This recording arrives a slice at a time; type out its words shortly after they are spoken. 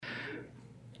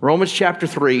Romans chapter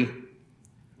 3,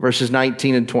 verses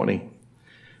 19 and 20.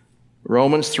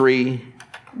 Romans 3,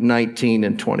 19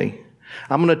 and 20.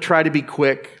 I'm going to try to be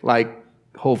quick,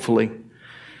 hopefully.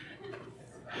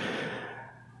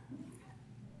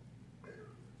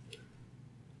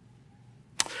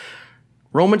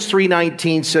 Romans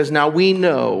 3:19 says, "Now we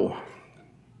know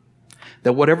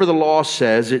that whatever the law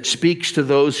says, it speaks to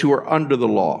those who are under the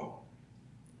law,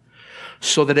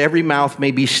 so that every mouth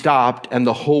may be stopped and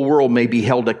the whole world may be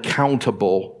held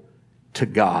accountable to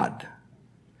God.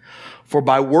 For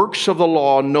by works of the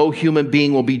law, no human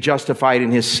being will be justified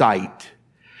in his sight,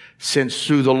 since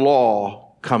through the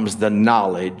law comes the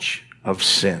knowledge of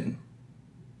sin."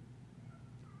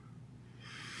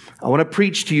 I want to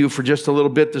preach to you for just a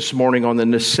little bit this morning on the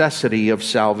necessity of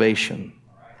salvation.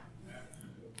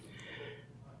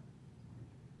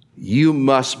 You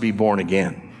must be born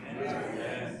again.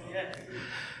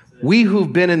 We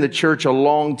who've been in the church a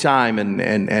long time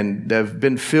and have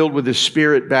been filled with the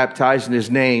Spirit, baptized in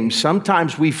His name,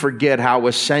 sometimes we forget how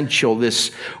essential this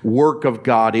work of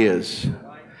God is.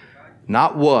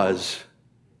 Not was,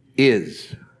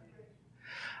 is.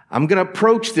 I'm going to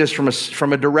approach this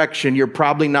from a direction you're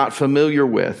probably not familiar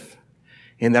with,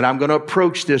 in that I'm going to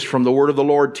approach this from the Word of the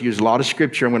Lord to use a lot of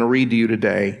scripture I'm going to read to you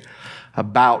today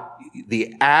about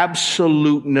the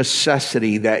absolute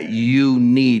necessity that you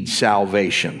need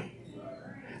salvation.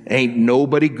 Ain't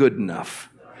nobody good enough.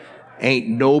 Ain't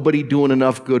nobody doing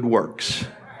enough good works.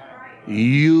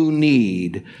 You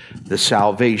need the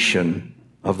salvation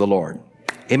of the Lord.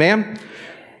 Amen?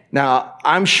 Now,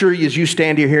 I'm sure as you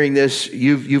stand here hearing this,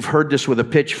 you've heard this with a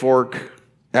pitchfork.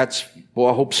 I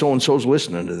hope so-and-so's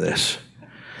listening to this.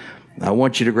 I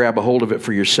want you to grab a hold of it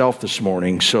for yourself this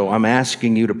morning. So I'm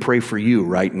asking you to pray for you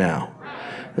right now,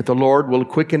 that the Lord will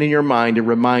quicken in your mind and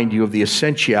remind you of the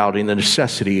essentiality and the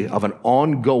necessity of an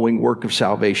ongoing work of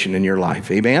salvation in your life.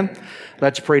 Amen?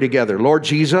 Let's pray together. Lord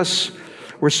Jesus,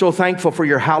 we're so thankful for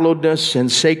your hallowedness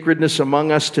and sacredness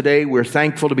among us today. We're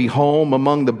thankful to be home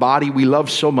among the body we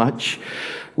love so much.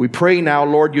 We pray now,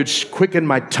 Lord, you'd quicken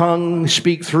my tongue,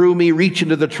 speak through me, reach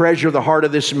into the treasure of the heart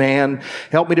of this man.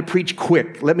 Help me to preach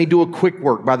quick. Let me do a quick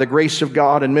work by the grace of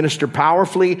God and minister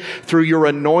powerfully through your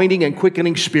anointing and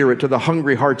quickening spirit to the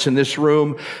hungry hearts in this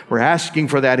room. We're asking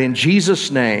for that in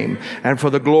Jesus' name and for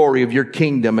the glory of your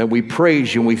kingdom. And we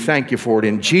praise you and we thank you for it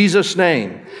in Jesus'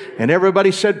 name. And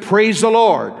everybody said, praise the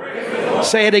Lord. Praise the Lord.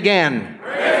 Say it again.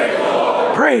 Praise the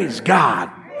Lord. Praise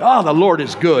God. Oh, the Lord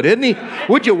is good, isn't He?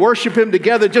 Would you worship Him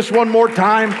together just one more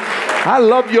time? I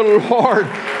love you, Lord.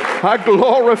 I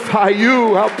glorify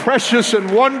you. How precious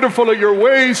and wonderful are your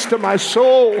ways to my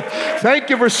soul. Thank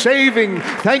you for saving.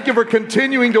 Thank you for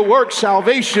continuing to work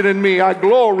salvation in me. I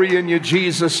glory in you,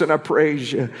 Jesus, and I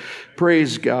praise you.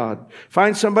 Praise God.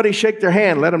 Find somebody, shake their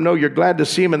hand. Let them know you're glad to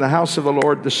see them in the house of the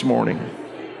Lord this morning.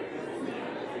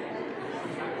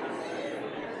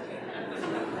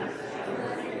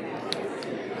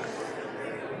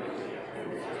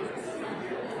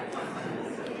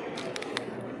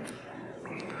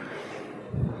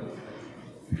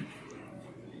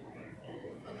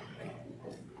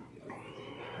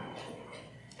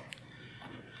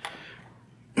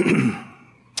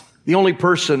 The only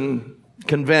person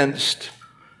convinced,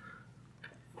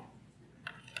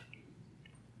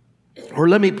 or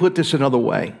let me put this another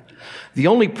way, the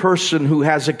only person who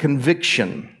has a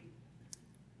conviction,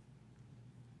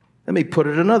 let me put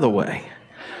it another way.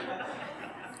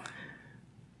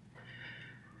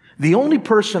 The only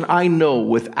person I know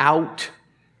without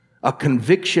a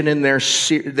conviction in their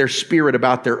spirit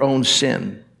about their own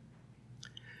sin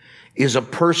is a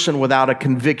person without a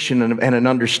conviction and an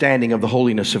understanding of the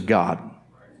holiness of God.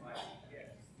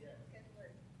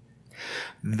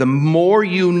 The more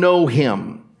you know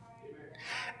Him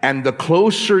and the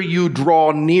closer you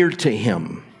draw near to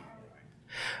Him,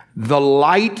 the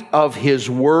light of His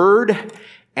Word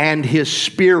and His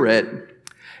Spirit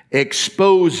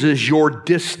exposes your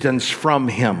distance from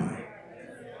Him.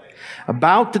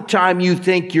 About the time you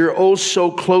think you're oh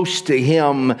so close to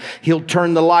Him, He'll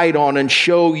turn the light on and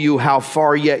show you how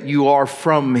far yet you are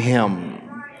from Him.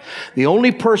 The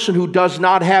only person who does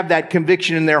not have that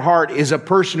conviction in their heart is a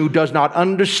person who does not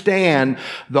understand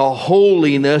the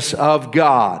holiness of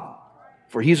God.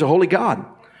 For He's a holy God.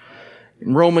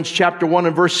 In Romans chapter 1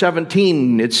 and verse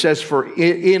 17, it says, for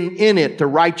in it the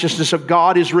righteousness of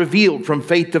God is revealed from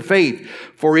faith to faith.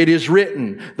 For it is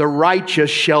written, the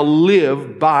righteous shall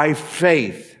live by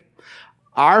faith.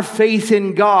 Our faith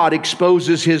in God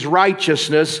exposes His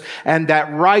righteousness, and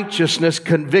that righteousness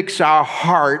convicts our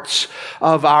hearts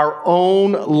of our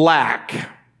own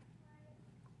lack,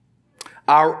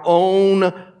 our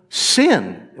own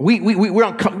Sin.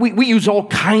 We use all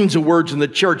kinds of words in the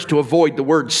church to avoid the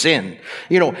word sin.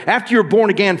 You know, after you're born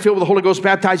again, filled with the Holy Ghost,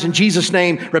 baptized in Jesus'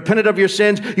 name, repented of your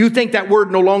sins, you think that word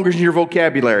no longer is in your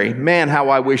vocabulary. Man, how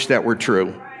I wish that were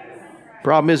true.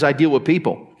 Problem is, I deal with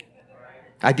people.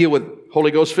 I deal with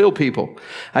Holy Ghost filled people.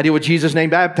 I deal with Jesus' name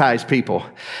baptized people.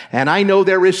 And I know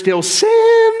there is still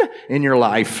sin in your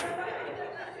life.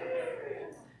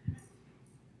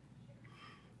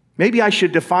 Maybe I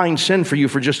should define sin for you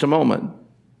for just a moment.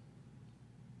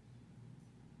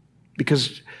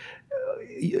 Because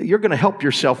you're going to help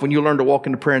yourself when you learn to walk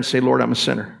into prayer and say, Lord, I'm a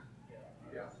sinner.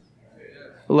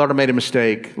 Lord, I made a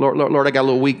mistake. Lord, I got a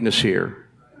little weakness here.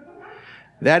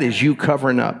 That is you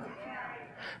covering up.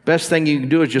 Best thing you can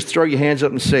do is just throw your hands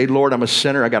up and say, Lord, I'm a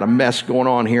sinner. I got a mess going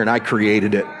on here and I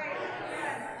created it.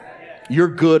 You're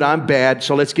good, I'm bad,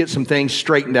 so let's get some things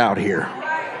straightened out here.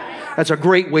 That's a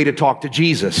great way to talk to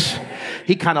Jesus.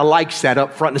 He kind of likes that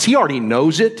up front. He already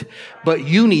knows it, but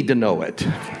you need to know it.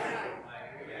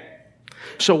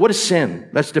 So what is sin?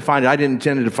 Let's define it. I didn't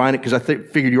intend to define it because I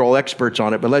figured you're all experts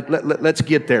on it, but let's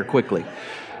get there quickly.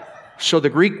 So the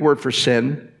Greek word for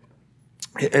sin,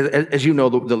 as you know,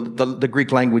 the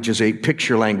Greek language is a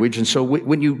picture language, and so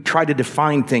when you try to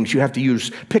define things, you have to use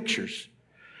pictures.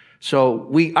 So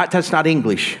that's not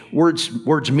English.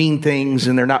 Words mean things,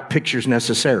 and they're not pictures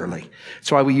necessarily.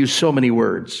 That's why we use so many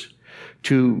words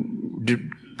to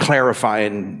clarify,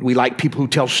 and we like people who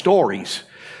tell stories,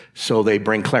 so they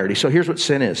bring clarity. So here's what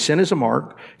sin is. Sin is a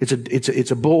mark.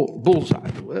 It's a bullseye.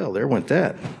 Well, there went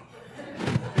that.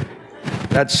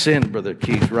 That's sin, Brother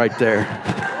Keith, right there.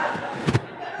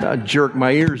 I jerked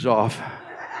my ears off.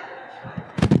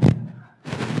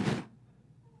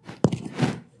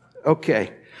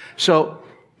 Okay. So,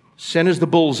 sin is the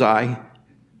bullseye.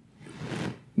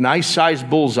 Nice sized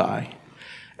bullseye.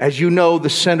 As you know, the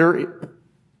center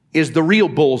is the real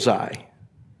bullseye.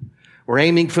 We're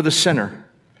aiming for the center.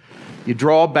 You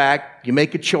draw back, you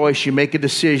make a choice, you make a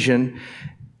decision.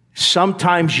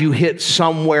 Sometimes you hit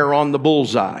somewhere on the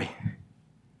bullseye.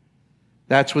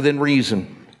 That's within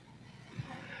reason.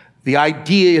 The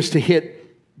idea is to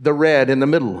hit the red in the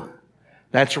middle.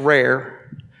 That's rare.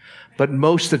 But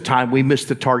most of the time, we miss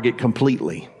the target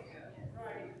completely.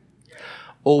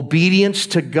 Obedience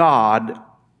to God,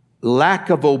 lack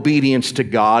of obedience to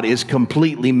God is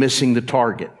completely missing the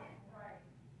target.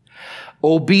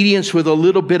 Obedience with a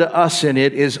little bit of us in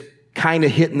it is kind of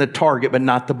hitting the target, but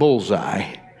not the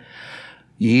bullseye.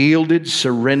 Yielded,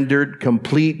 surrendered,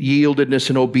 complete yieldedness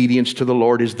and obedience to the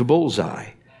Lord is the bullseye.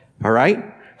 All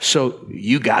right? So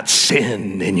you got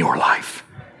sin in your life.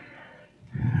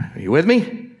 Are you with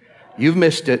me? You've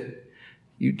missed it.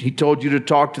 He told you to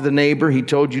talk to the neighbor. He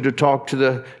told you to talk to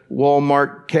the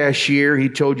Walmart cashier. He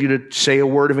told you to say a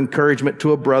word of encouragement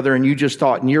to a brother, and you just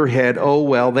thought in your head, oh,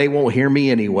 well, they won't hear me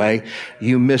anyway.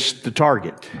 You missed the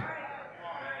target.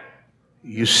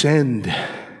 You sinned.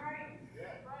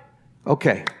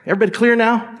 Okay, everybody clear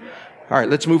now? All right,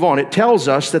 let's move on. It tells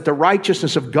us that the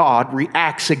righteousness of God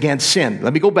reacts against sin.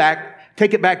 Let me go back.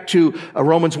 Take it back to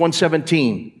Romans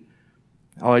 1:17.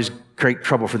 Always create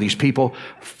trouble for these people.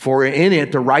 For in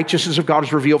it, the righteousness of God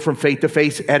is revealed from faith to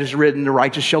faith. As is written, the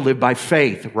righteous shall live by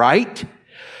faith, right?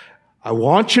 I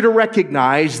want you to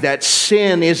recognize that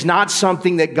sin is not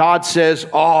something that God says,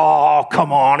 oh,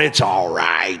 come on, it's all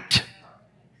right.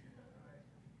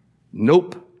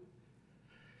 Nope.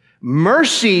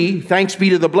 Mercy, thanks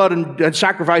be to the blood and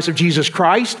sacrifice of Jesus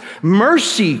Christ,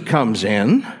 mercy comes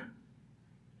in.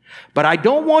 But I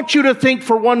don't want you to think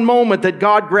for one moment that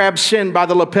God grabs sin by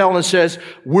the lapel and says,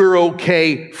 we're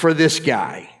okay for this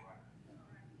guy.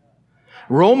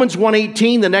 Romans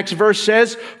 1:18, the next verse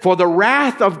says, for the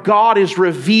wrath of God is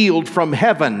revealed from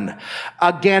heaven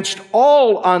against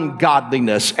all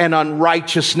ungodliness and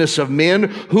unrighteousness of men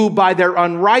who by their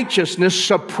unrighteousness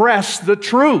suppress the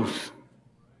truth.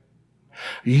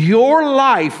 Your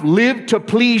life lived to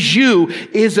please you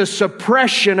is a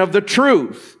suppression of the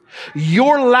truth.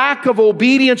 Your lack of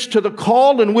obedience to the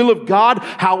call and will of God,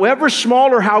 however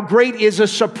small or how great, is a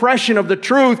suppression of the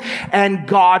truth, and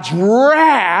God's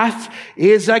wrath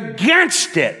is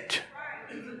against it.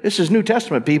 This is New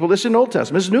Testament, people. This is Old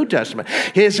Testament. This is New Testament.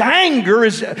 His anger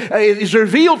is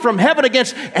revealed from heaven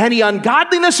against any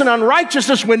ungodliness and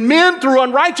unrighteousness when men through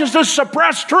unrighteousness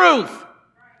suppress truth.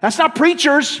 That's not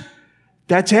preachers.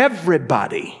 That's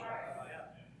everybody.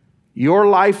 Your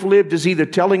life lived is either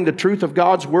telling the truth of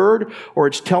God's word or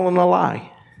it's telling a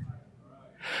lie.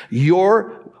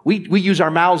 We use our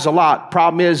mouths a lot.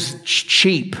 Problem is, it's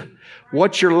cheap.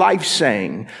 What's your life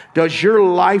saying? Does your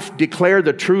life declare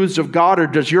the truths of God, or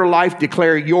does your life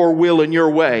declare your will and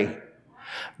your way?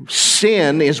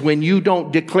 Sin is when you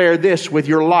don't declare this with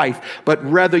your life, but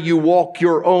rather you walk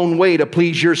your own way to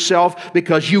please yourself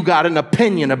because you got an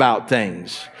opinion about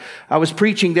things. I was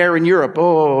preaching there in Europe.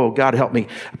 Oh, God help me.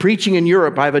 Preaching in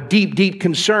Europe, I have a deep, deep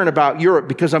concern about Europe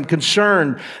because I'm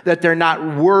concerned that they're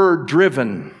not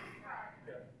word-driven.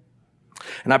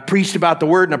 And I preached about the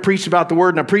Word, and I preached about the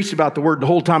Word, and I preached about the Word the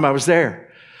whole time I was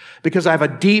there. Because I have a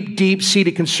deep,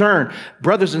 deep-seated concern.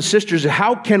 Brothers and sisters,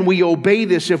 how can we obey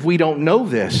this if we don't know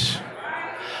this?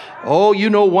 Oh, you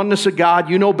know oneness of God.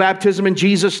 You know baptism in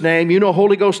Jesus' name. You know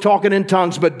Holy Ghost talking in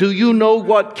tongues. But do you know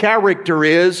what character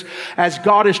is as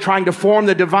God is trying to form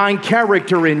the divine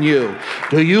character in you?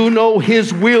 Do you know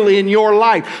His will in your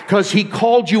life? Because He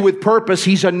called you with purpose.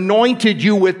 He's anointed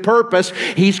you with purpose.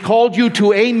 He's called you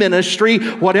to a ministry,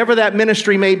 whatever that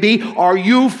ministry may be. Are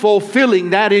you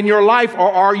fulfilling that in your life?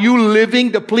 Or are you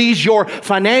living to please your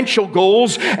financial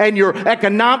goals and your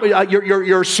economic,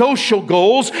 your social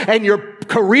goals and your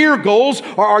career goals,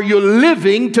 or are you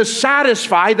living to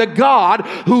satisfy the God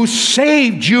who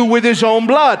saved you with His own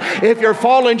blood? If you're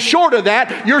falling short of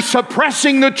that, you're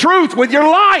suppressing the truth with your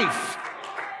life.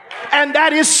 And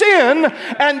that is sin,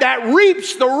 and that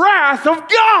reaps the wrath of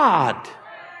God.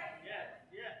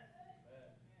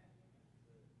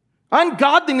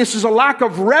 Ungodliness is a lack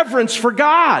of reverence for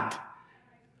God.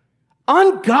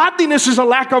 Ungodliness is a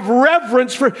lack of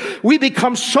reverence for, we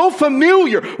become so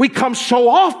familiar, we come so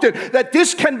often that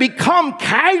this can become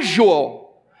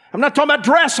casual. I'm not talking about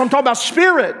dress, I'm talking about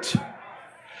spirit.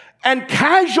 And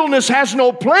casualness has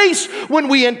no place when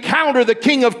we encounter the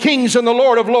King of Kings and the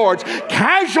Lord of Lords.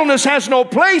 Casualness has no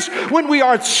place when we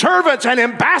are servants and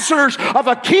ambassadors of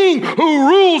a King who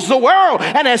rules the world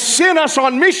and has sent us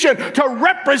on mission to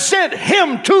represent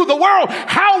Him to the world.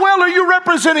 How well are you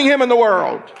representing Him in the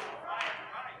world?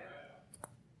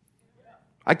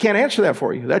 I can't answer that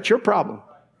for you. That's your problem.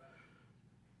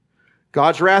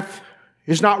 God's wrath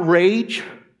is not rage.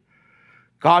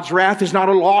 God's wrath is not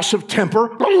a loss of temper.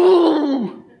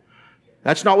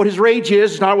 That's not what His rage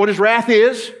is. It's not what His wrath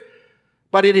is.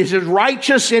 But it is His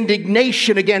righteous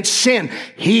indignation against sin.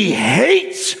 He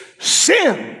hates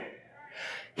sin.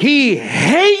 He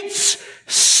hates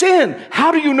sin.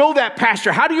 How do you know that,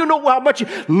 Pastor? How do you know how much?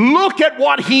 Look at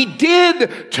what He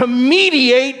did to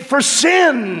mediate for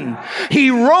sin. He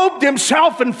robed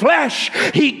Himself in flesh.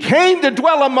 He came to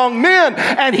dwell among men,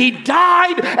 and He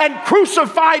died and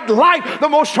crucified life, the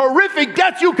most horrific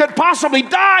death you could possibly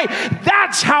die.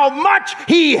 That's how much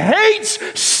He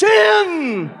hates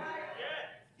sin.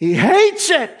 He hates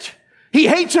it. He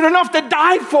hates it enough to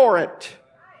die for it.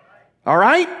 All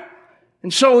right?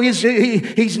 And so he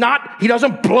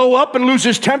doesn't blow up and lose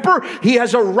his temper. He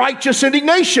has a righteous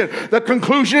indignation. The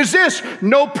conclusion is this: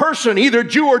 no person, either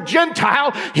Jew or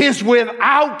Gentile, is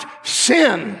without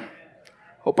sin.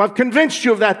 Hope I've convinced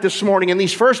you of that this morning in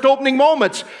these first opening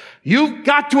moments. You've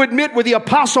got to admit with the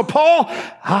Apostle Paul,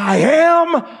 I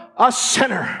am a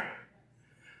sinner.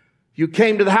 You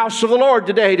came to the house of the Lord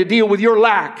today to deal with your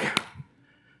lack,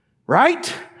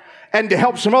 right? And to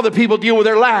help some other people deal with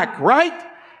their lack, right?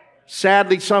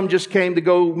 Sadly, some just came to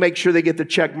go make sure they get the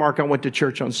check mark, I went to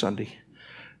church on Sunday.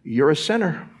 You're a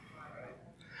sinner.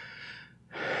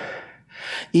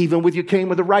 Even with you came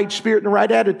with the right spirit and the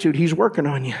right attitude, He's working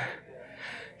on you.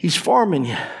 He's forming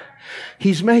you.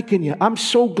 He's making you. I'm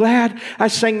so glad I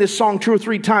sang this song 2 or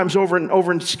 3 times over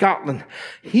in Scotland.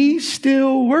 He's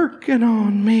still working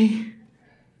on me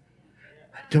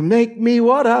to make me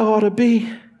what I ought to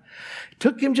be.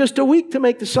 Took Him just a week to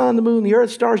make the sun, the moon, the earth,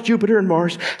 stars, Jupiter, and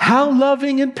Mars. How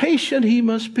loving and patient He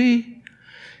must be.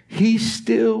 He's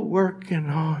still working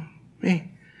on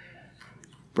me.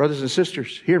 Brothers and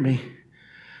sisters, hear me.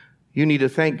 You need to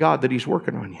thank God that He's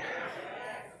working on you.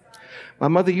 My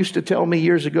mother used to tell me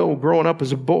years ago, growing up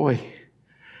as a boy,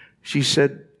 she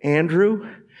said, Andrew,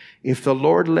 if the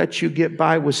Lord lets you get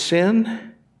by with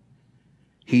sin,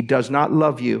 He does not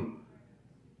love you.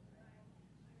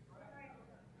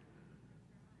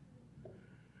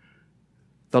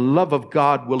 The love of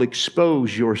God will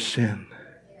expose your sin.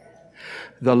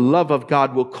 The love of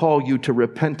God will call you to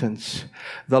repentance.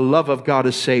 The love of God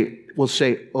will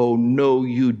say, oh, no,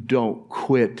 you don't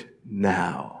quit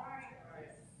now.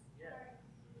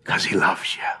 Because He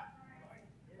loves you.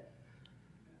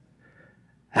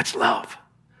 That's love.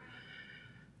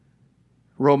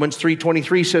 Romans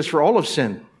 3:23 says, for all have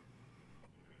sinned.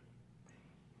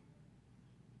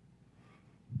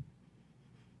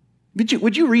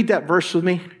 Would you read that verse with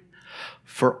me?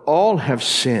 For all have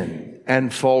sinned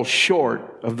and fall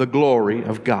short of the glory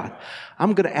of God.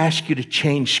 I'm going to ask you to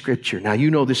change Scripture. Now, you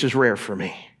know this is rare for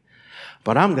me,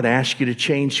 but I'm going to ask you to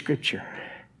change Scripture.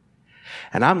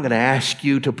 And I'm going to ask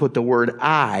you to put the word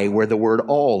I where the word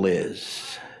all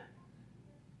is.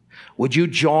 Would you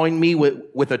join me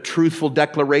with a truthful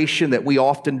declaration that we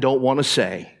often don't want to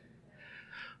say?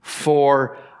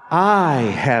 For I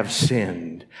have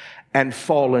sinned and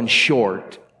fallen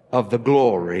short of the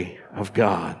glory of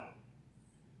God.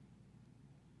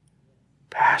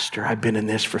 Pastor, I've been in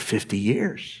this for 50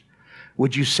 years.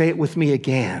 Would you say it with me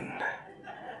again?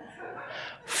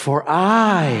 For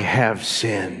I have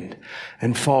sinned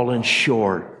and fallen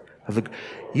short of the...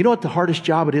 You know what the hardest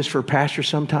job it is for a pastor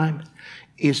sometimes?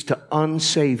 Is to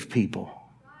unsave people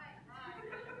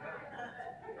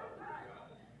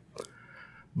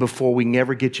before we can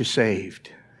ever get you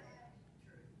saved.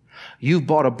 You've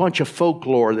bought a bunch of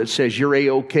folklore that says you're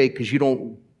A-okay because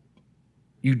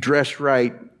you dress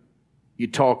right, you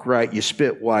talk right, you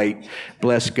spit white,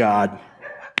 bless God.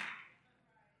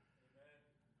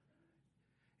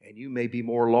 And you may be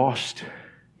more lost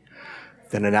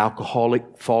than an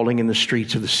alcoholic falling in the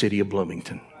streets of the city of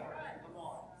Bloomington.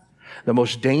 The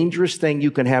most dangerous thing you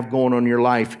can have going on in your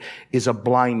life is a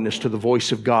blindness to the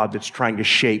voice of God that's trying to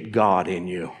shape God in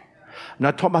you. I'm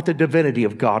not talking about the divinity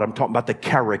of God. I'm talking about the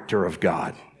character of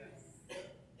God.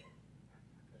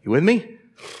 You with me?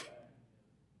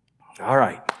 All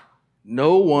right.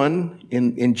 No one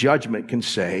in judgment can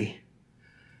say,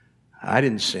 I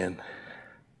didn't sin.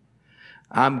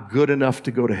 I'm good enough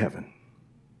to go to heaven.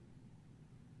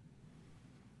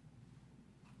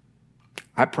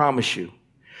 I promise you,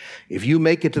 if you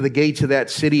make it to the gates of that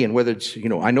city, and whether it's,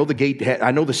 I know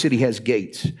the city has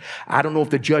gates. I don't know if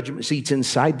the judgment seat's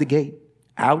inside the gate,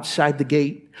 outside the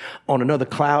gate, on another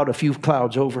cloud, a few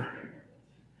clouds over.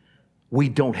 We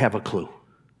don't have a clue.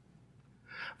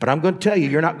 But I'm going to tell you,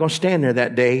 you're not going to stand there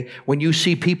that day when you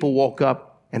see people walk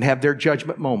up and have their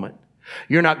judgment moment.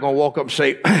 You're not going to walk up and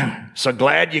say, so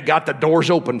glad you got the doors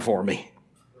open for me.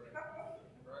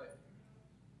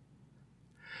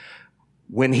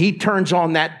 When he turns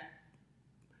on that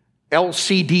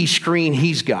LCD screen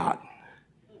he's got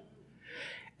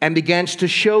and begins to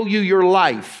show you your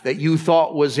life that you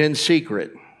thought was in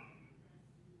secret,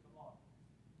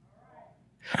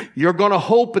 you're going to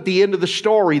hope at the end of the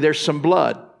story there's some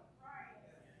blood.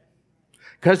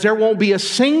 Because there won't be a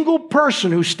single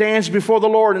person who stands before the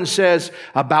Lord and says,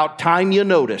 about time you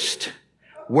noticed,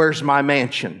 where's my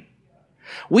mansion?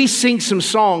 We sing some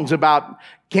songs about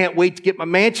can't wait to get my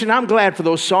mansion. I'm glad for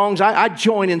those songs. I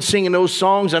join in singing those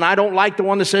songs, and I don't like the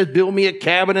one that says, build me a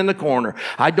cabin in the corner.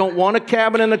 I don't want a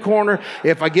cabin in the corner.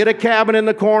 If I get a cabin in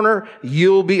the corner,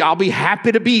 I'll be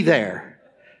happy to be there.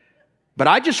 But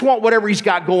I just want whatever he's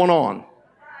got going on.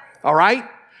 All right?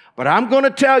 But I'm going to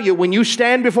tell you, when you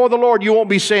stand before the Lord, you won't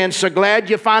be saying, so glad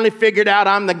you finally figured out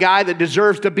I'm the guy that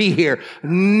deserves to be here.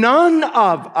 None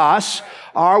of us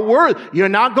are worthy. You're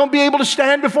not going to be able to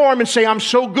stand before him and say, I'm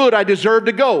so good, I deserve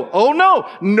to go. Oh no,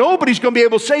 nobody's going to be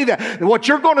able to say that. And what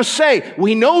you're going to say,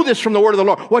 we know this from the word of the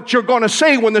Lord, what you're going to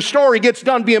say when the story gets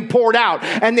done being poured out,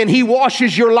 and then he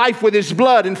washes your life with his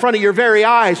blood in front of your very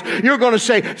eyes, you're going to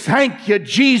say, thank you,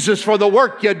 Jesus, for the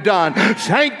work you've done.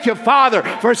 Thank you, Father,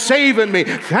 for saving me.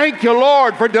 Thank you,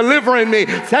 Lord, for delivering me.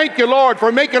 Thank you, Lord,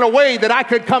 for making a way that I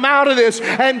could come out of this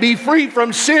and be free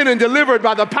from sin and delivered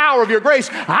by the power of your grace.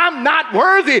 I'm not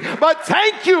worthy, but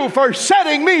thank you for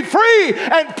setting me free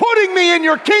and putting me in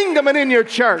your kingdom and in your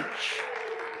church.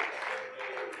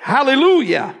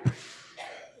 Hallelujah.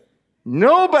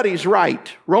 Nobody's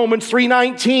right. Romans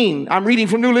 3:19, I'm reading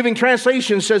from New Living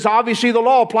Translation, says obviously the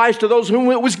law applies to those whom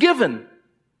it was given.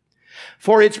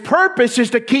 For its purpose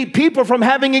is to keep people from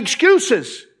having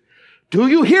excuses. Do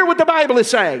you hear what the Bible is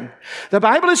saying? The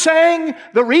Bible is saying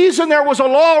the reason there was a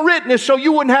law written is so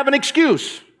you wouldn't have an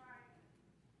excuse.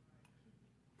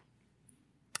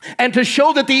 And to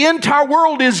show that the entire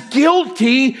world is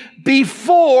guilty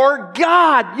before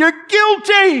God. You're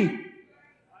guilty.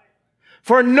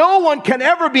 For no one can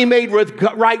ever be made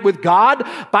right with God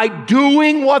by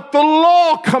doing what the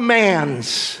law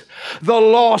commands. The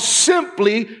law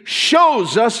simply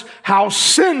shows us how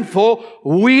sinful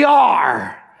we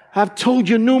are. I've told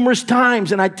you numerous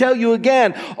times, and I tell you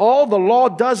again, all the law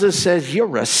does is says,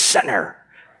 you're a sinner.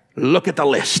 Look at the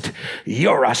list.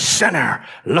 You're a sinner.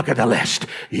 Look at the list.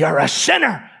 You're a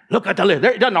sinner. Look at the list.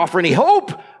 It doesn't offer any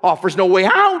hope. Offers no way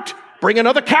out. Bring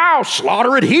another cow.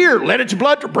 Slaughter it here. Let its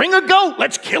blood. Bring a goat.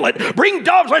 Let's kill it. Bring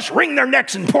doves. Let's wring their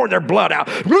necks and pour their blood out.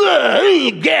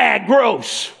 Gag,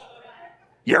 gross.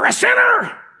 You're a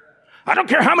sinner. I don't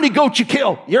care how many goats you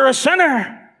kill. You're a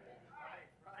sinner.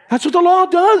 That's what the law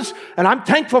does. And I'm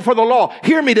thankful for the law.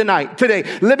 Hear me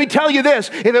today. Let me tell you this.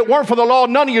 If it weren't for the law,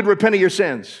 none of you'd repent of your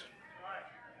sins.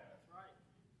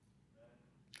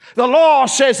 The law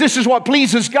says this is what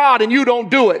pleases God and you don't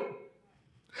do it.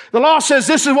 The law says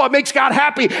this is what makes God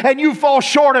happy and you fall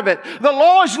short of it. The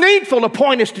law is needful to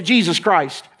point us to Jesus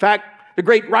Christ. In fact, the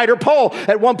great writer Paul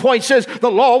at one point says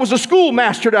the law was a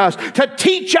schoolmaster to us to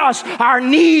teach us our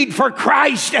need for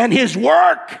Christ and his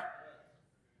work.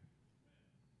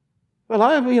 Well,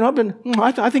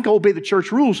 I think I obey the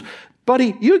church rules.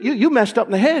 Buddy, you messed up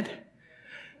in the head.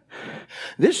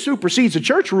 This supersedes the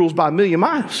church rules by a million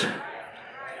miles.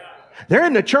 They're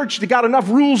in the church that got enough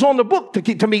rules on the book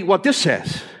to meet what this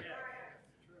says.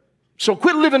 So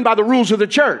quit living by the rules of the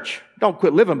church. Don't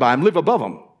quit living by them. Live above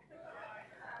them.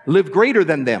 Live greater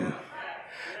than them.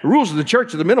 The rules of the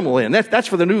church are the minimal end. That's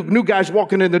for the new guys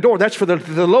walking in the door. That's for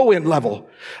the low end level.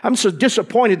 I'm so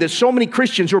disappointed that so many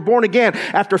Christians who are born again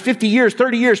after 50 years,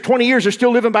 30 years, 20 years are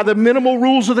still living by the minimal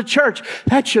rules of the church.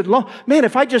 Man,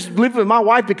 if I just lived with my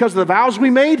wife because of the vows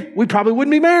we made, we probably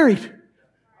wouldn't be married.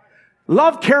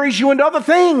 Love carries you into other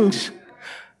things.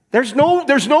 There's no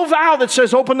vow that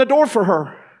says open the door for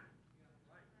her.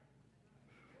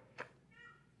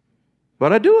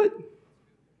 But I do it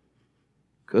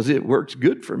because it works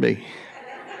good for me.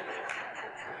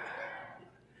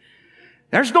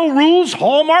 There's no rules,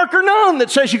 Hallmark or none,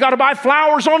 that says you got to buy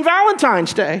flowers on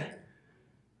Valentine's Day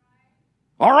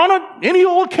or on any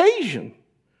old occasion.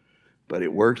 But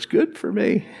it works good for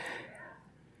me.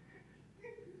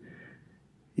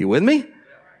 You with me?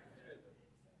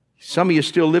 Some of you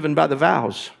still living by the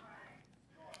vows.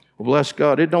 Well, bless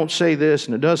God, it don't say this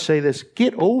and it does say this.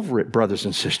 Get over it, brothers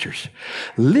and sisters.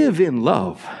 Live in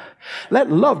love. Let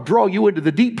love draw you into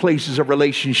the deep places of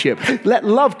relationship. Let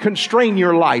love constrain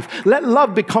your life. Let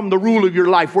love become the rule of your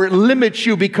life where it limits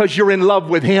you because you're in love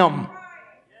with Him.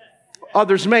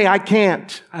 Others may, I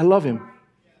can't. I love Him.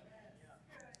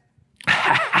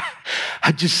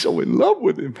 I'm just so in love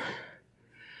with Him.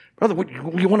 Brother,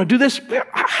 you want to do this?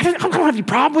 I don't have any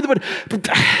problem with it, but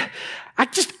I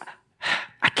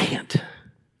can't.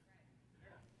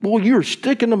 Well, you're a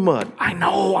stick in the mud. I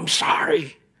know, I'm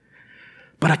sorry.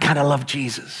 But I kind of love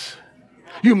Jesus.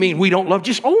 You mean we don't love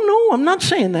Jesus? Oh, no, I'm not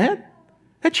saying that.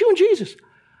 That's you and Jesus.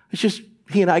 It's just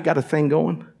He and I got a thing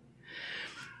going.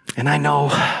 And I know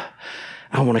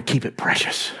I want to keep it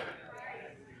precious.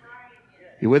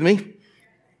 You with me?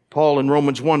 Paul in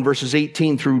Romans 1 verses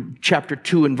 18 through chapter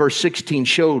 2 and verse 16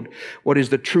 showed what is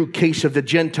the true case of the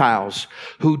Gentiles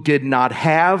who did not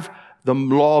have the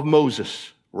law of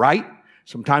Moses, right?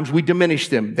 Sometimes we diminish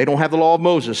them. They don't have the law of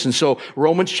Moses. And so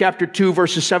Romans chapter 2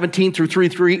 verses 17 through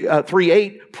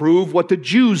 3:8 prove what the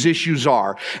Jews' issues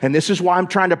are. And this is why I'm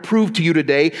trying to prove to you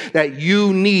today that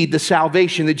you need the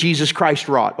salvation that Jesus Christ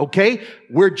wrought. Okay?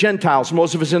 We're Gentiles.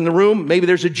 Most of us in the room, maybe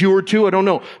there's a Jew or two, I don't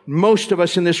know. Most of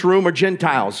us in this room are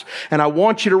Gentiles. And I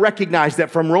want you to recognize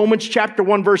that from Romans chapter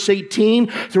 1 verse 18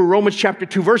 through Romans chapter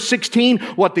 2 verse 16,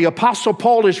 what the Apostle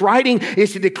Paul is writing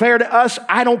is to declare to us,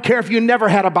 I don't care if you never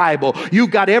had a Bible.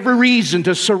 You've got every reason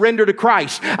to surrender to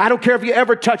Christ. I don't care if you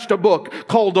ever touched a book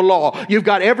called the law. You've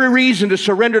got every reason to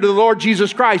surrender to the Lord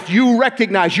Jesus Christ. You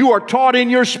recognize, you are taught in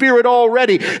your spirit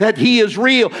already that He is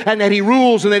real and that He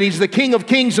rules and that He's the King of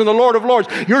Kings and the Lord of Lords.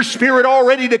 Your spirit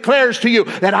already declares to you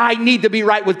that I need to be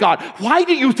right with God. Why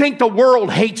do you think the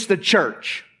world hates the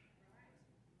church?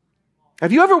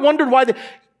 Have you ever wondered why?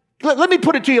 Let me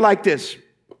put it to you like this.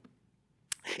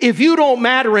 If you don't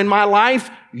matter in my life,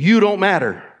 you don't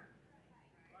matter.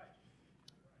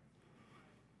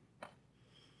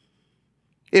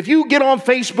 If you get on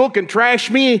Facebook and trash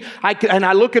me, and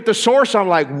I look at the source, I'm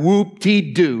like,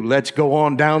 whoop-de-doo, let's go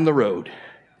on down the road.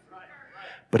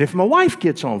 But if my wife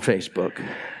gets on Facebook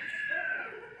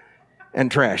and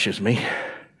trashes me,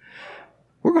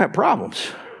 we're going to have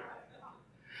problems.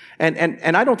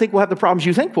 And I don't think we'll have the problems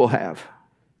you think we'll have.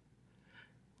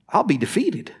 I'll be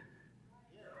defeated.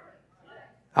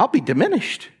 I'll be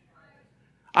diminished.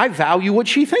 I value what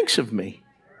she thinks of me.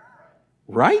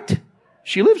 Right?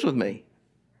 She lives with me.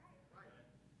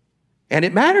 And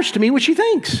it matters to me what she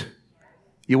thinks.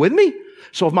 You with me?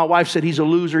 So if my wife said he's a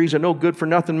loser, he's a no good for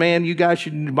nothing man, you guys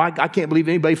should, I can't believe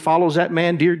anybody follows that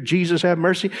man. Dear Jesus, have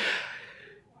mercy.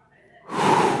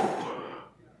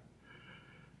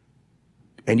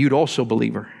 And you'd also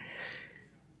believe her.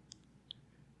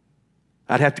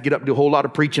 I'd have to get up and do a whole lot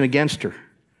of preaching against her.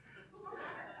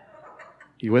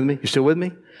 You with me? You still with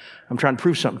me? I'm trying to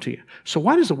prove something to you. So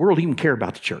why does the world even care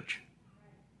about the church?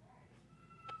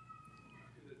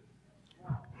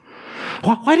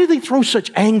 Why do they throw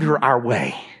such anger our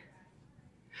way?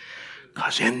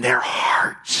 Because in their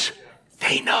hearts,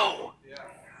 they know.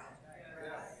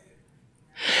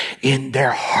 In their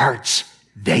hearts,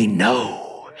 they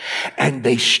know And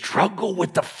they struggle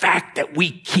with the fact that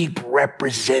we keep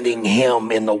representing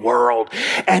him in the world,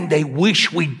 and they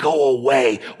wish we'd go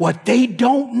away. What they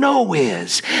don't know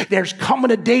is there's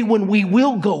coming a day when we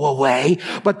will go away,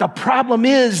 but the problem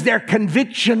is their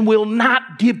conviction will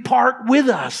not depart with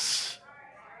us.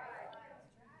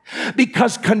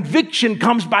 Because conviction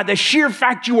comes by the sheer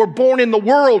fact you were born in the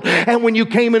world. And when you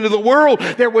came into the world,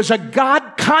 there was a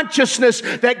God consciousness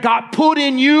that got put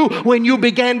in you when you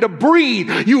began to breathe.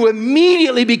 You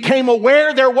immediately became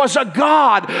aware there was a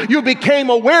God. You became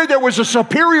aware there was a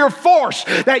superior force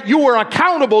that you were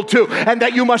accountable to and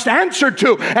that you must answer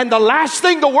to. And the last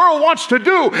thing the world wants to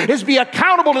do is be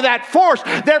accountable to that force.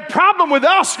 Their problem with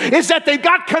us is that they've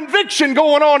got conviction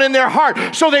going on in their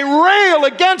heart. So they rail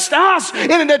against us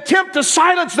in an attempt to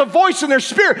silence the voice in their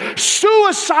spirit.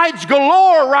 Suicides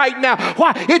galore right now.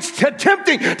 Why? It's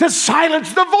attempting to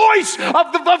silence the voice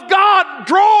of God,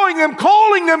 drawing them,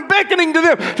 calling them, beckoning to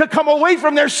them to come away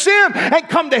from their sin and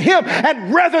come to him.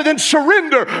 And rather than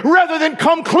surrender, rather than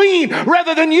come clean,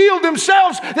 rather than yield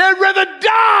themselves, they'd rather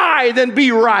die than be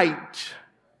right.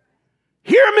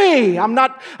 Hear me. I'm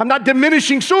not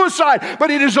diminishing suicide,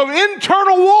 but it is an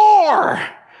internal war.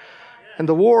 And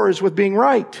the war is with being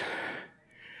right.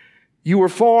 You were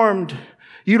formed.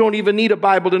 You don't even need a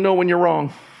Bible to know when you're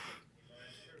wrong.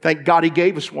 Thank God he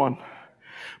gave us one.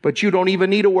 But you don't even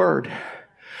need a word.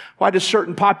 Why do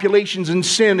certain populations in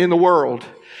sin in the world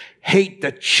hate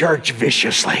the church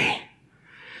viciously?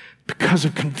 Because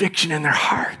of conviction in their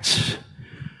hearts.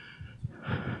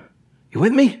 You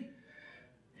with me?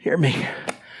 Hear me.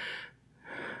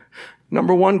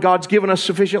 Number one, God's given us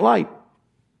sufficient light.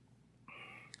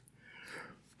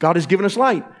 God has given us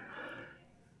light.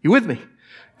 You with me?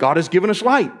 God has given us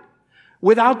light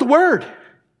without the word.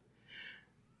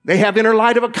 They have inner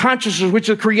light of a consciousness which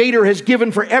the Creator has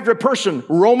given for every person.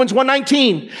 Romans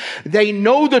 1:19. They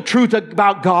know the truth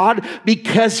about God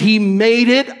because he made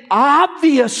it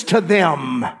obvious to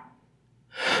them.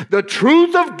 The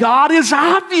truth of God is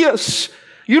obvious.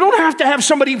 You don't have to have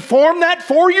somebody form that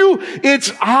for you.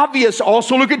 It's obvious.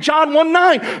 Also look at John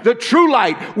 1:9. The true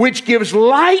light, which gives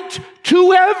light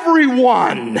to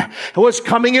everyone, was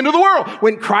coming into the world.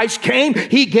 When Christ came,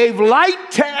 he gave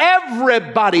light to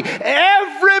everybody.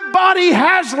 Everybody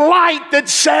has light that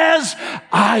says,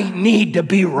 I need to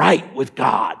be right with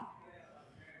God.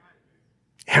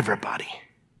 Everybody.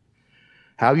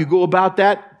 How you go about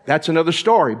that? That's another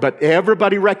story. But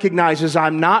everybody recognizes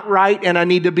I'm not right and I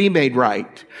need to be made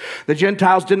right. The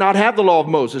Gentiles did not have the law of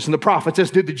Moses and the prophets as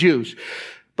did the Jews.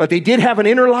 But they did have an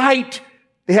inner light.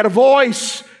 They had a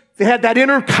voice. They had that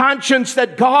inner conscience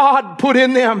that God put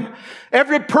in them.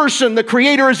 Every person the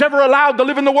Creator has ever allowed to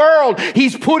live in the world,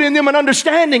 he's put in them an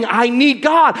understanding. I need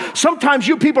God. Sometimes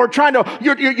you people are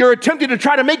you're attempting to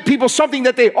try to make people something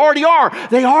that they already are.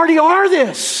 They already are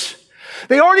this.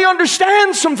 They already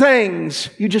understand some things.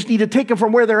 You just need to take them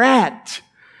from where they're at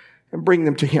and bring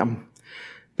them to him.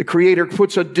 The Creator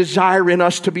puts a desire in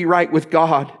us to be right with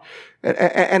God.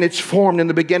 And it's formed in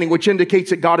the beginning, which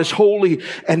indicates that God is holy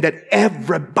and that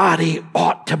everybody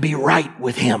ought to be right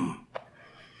with him.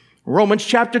 Romans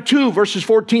chapter 2, verses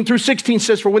 14 through 16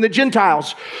 says, for when the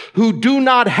Gentiles who do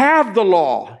not have the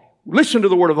law, listen to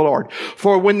the word of the Lord.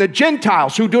 For when the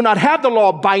Gentiles who do not have the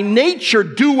law by nature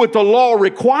do what the law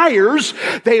requires,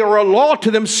 they are a law to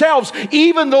themselves,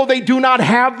 even though they do not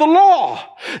have the law.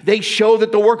 They show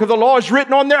that the work of the law is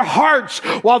written on their hearts,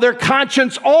 while their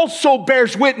conscience also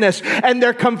bears witness, and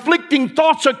their conflicting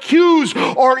thoughts accuse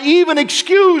or even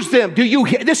excuse them. Do you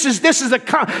hear? This is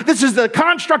the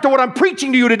construct of what I'm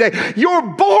preaching to you today.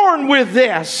 You're born with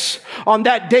this. On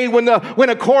that day when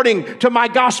according to my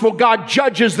gospel, God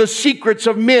judges the secrets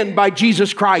of men by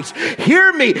Jesus Christ.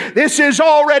 Hear me. This is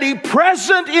already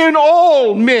present in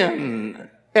all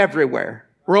men everywhere.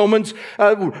 Romans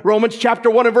chapter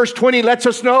 1 and verse 20 lets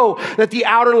us know that the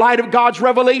outer light of God's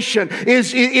revelation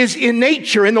is in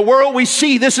nature. In the world we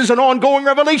see this is an ongoing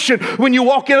revelation. When you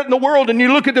walk out in the world and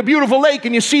you look at the beautiful lake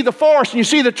and you see the forest and you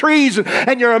see the trees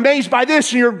and you're amazed by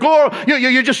this and you're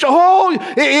just,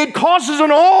 it causes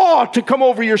an awe to come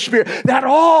over your spirit. That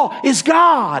awe is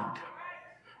God.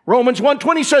 Romans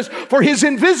 1:20 says, for his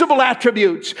invisible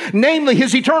attributes, namely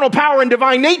his eternal power and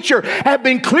divine nature, have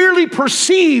been clearly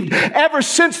perceived ever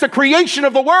since the creation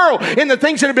of the world in the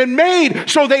things that have been made,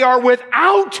 so they are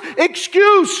without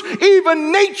excuse.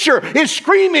 Even nature is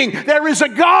screaming, there is a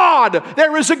God,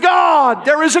 there is a God,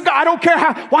 there is a God. I don't care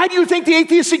how. Why do you think the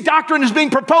atheistic doctrine is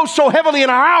being proposed so heavily in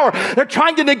our hour? They're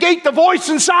trying to negate the voice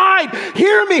inside.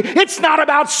 Hear me. It's not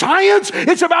about science.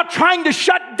 It's about trying to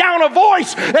shut down a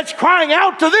voice that's crying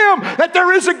out to them that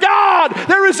there is a God.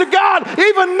 There is a God.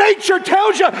 Even nature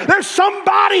tells you there's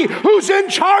somebody who's in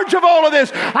charge of all of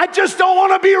this. I just don't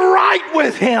want to be right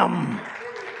with him.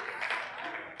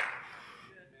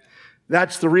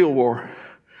 That's the real war.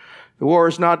 The war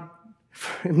is not,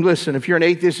 and listen, if you're an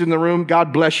atheist in the room,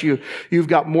 God bless you. You've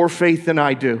got more faith than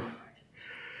I do.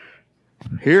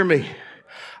 Hear me.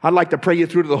 I'd like to pray you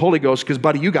through to the Holy Ghost because,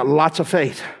 buddy, you got lots of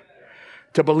faith.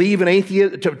 To believe in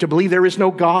atheism, to believe there is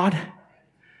no God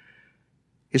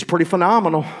is pretty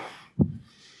phenomenal.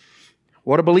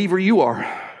 What a believer you are.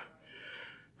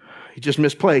 You're just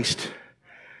misplaced.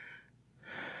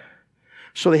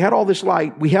 So they had all this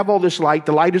light. We have all this light.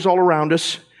 The light is all around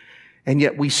us. And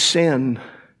yet we sin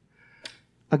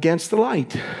against the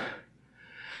light.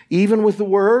 Even with the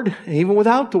Word, even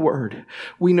without the Word,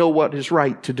 we know what is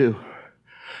right to do.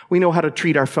 We know how to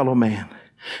treat our fellow man.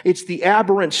 It's the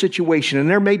aberrant situation, and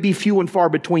there may be few and far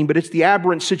between, but it's the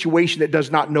aberrant situation that does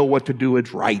not know what to do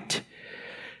is right.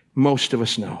 Most of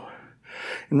us know.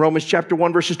 In Romans chapter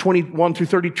 1, verses 21 through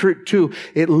 32,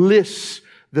 it lists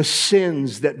the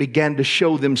sins that began to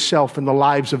show themselves in the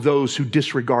lives of those who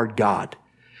disregard God.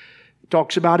 It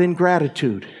talks about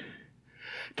ingratitude.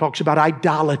 It talks about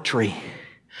idolatry.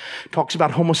 It talks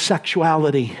about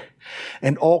homosexuality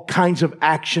and all kinds of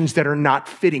actions that are not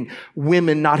fitting.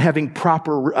 Women not having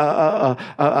proper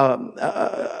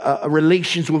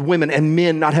relations with women, and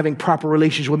men not having proper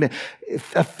relations with men.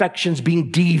 Affections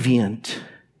being deviant.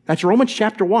 That's Romans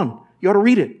chapter 1. You ought to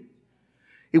read it.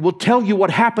 It will tell you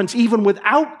what happens even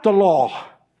without the law.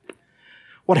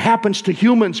 What happens to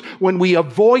humans when we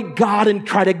avoid God and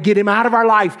try to get him out of our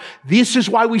life. This is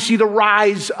why we see the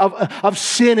rise of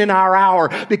sin in our hour,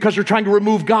 because we're trying to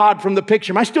remove God from the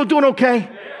picture. Am I still doing okay?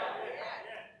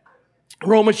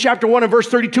 Romans chapter 1 and verse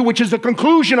 32, which is the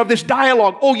conclusion of this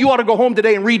dialogue. Oh, you ought to go home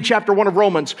today and read chapter 1 of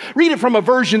Romans. Read it from a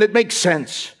version that makes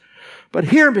sense. But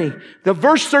hear me, the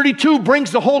verse 32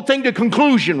 brings the whole thing to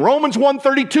conclusion. Romans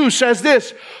 1:32 says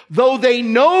this, though they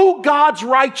know God's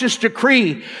righteous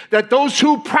decree that those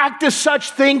who practice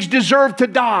such things deserve to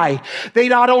die, they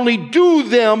not only do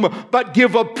them, but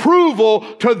give approval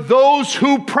to those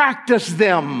who practice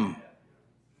them.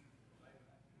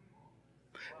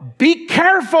 Be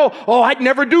careful. Oh, I'd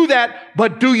never do that.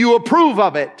 But do you approve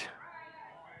of it?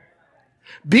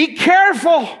 Be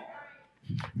careful.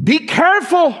 Be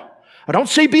careful. I don't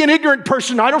say be an ignorant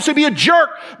person. I don't say be a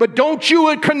jerk. But don't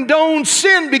you condone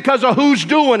sin because of who's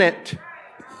doing it.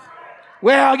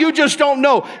 Well, you just don't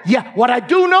know. Yeah, what I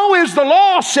do know is the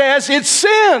law says it's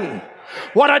sin.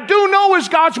 What I do know is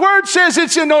God's Word says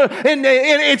it's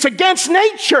against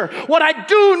nature. What I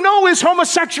do know is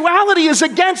homosexuality is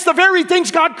against the very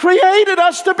things God created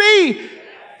us to be.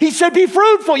 He said, be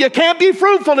fruitful. You can't be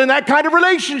fruitful in that kind of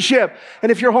relationship.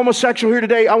 And if you're homosexual here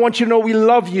today, I want you to know we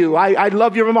love you. I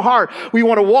love you from my heart. We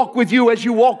want to walk with you as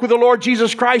you walk with the Lord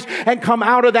Jesus Christ and come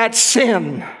out of that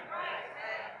sin.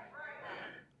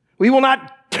 We will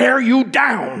not tear you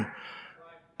down.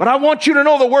 But I want you to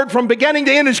know the word from beginning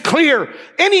to end is clear.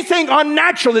 Anything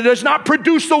unnatural that does not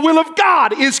produce the will of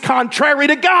God is contrary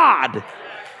to God.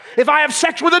 If I have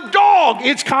sex with a dog,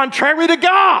 it's contrary to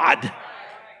God.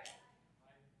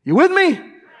 You with me?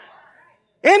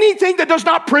 Anything that does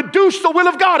not produce the will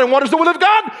of God. And what is the will of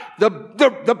God?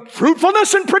 The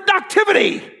fruitfulness and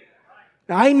productivity.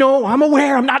 I know, I'm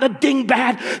aware, I'm not a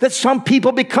dingbat that some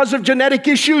people, because of genetic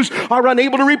issues, are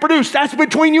unable to reproduce. That's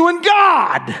between you and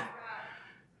God.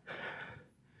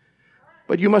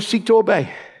 But you must seek to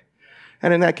obey.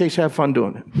 And in that case, have fun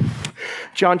doing it.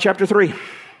 John chapter 3.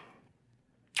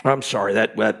 I'm sorry,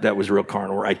 that was real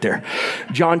carnal right there.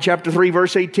 John chapter 3,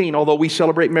 verse 18. Although we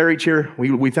celebrate marriage here,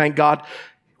 we thank God.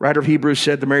 Writer of Hebrews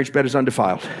said the marriage bed is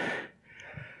undefiled.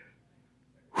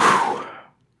 Whew.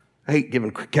 I hate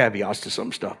giving caveats to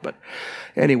some stuff, but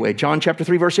anyway, John chapter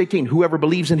 3, verse 18. Whoever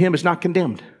believes in him is not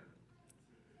condemned.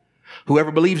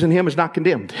 Whoever believes in him is not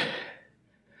condemned.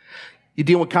 You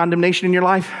deal with condemnation in your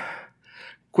life?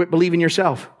 Quit believing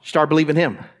yourself. Start believing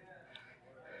him.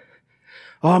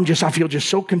 Oh, I feel just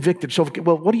so convicted.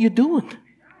 Well, what are you doing?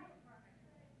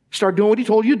 Start doing what he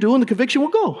told you to do and the conviction will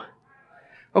go.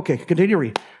 Okay, continue to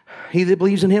read. He that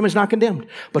believes in him is not condemned.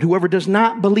 But whoever does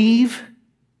not believe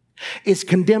is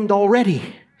condemned already,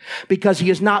 because he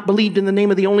has not believed in the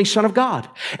name of the only Son of God.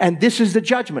 And this is the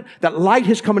judgment, that light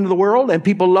has come into the world and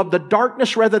people love the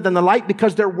darkness rather than the light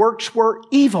because their works were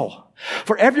evil.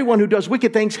 For everyone who does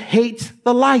wicked things hates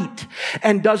the light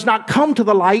and does not come to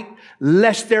the light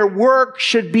lest their work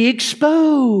should be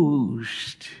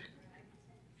exposed.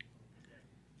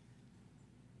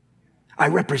 I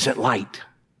represent light.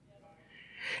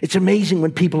 It's amazing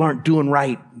when people aren't doing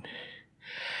right,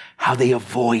 how they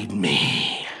avoid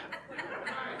me.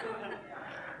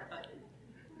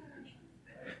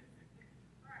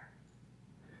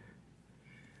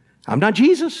 I'm not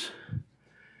Jesus,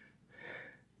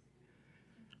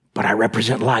 but I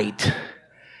represent light,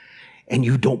 and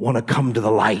you don't want to come to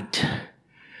the light.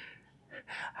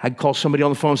 I'd call somebody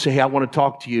on the phone and say, hey, I want to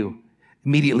talk to you.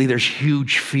 Immediately there's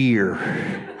huge fear.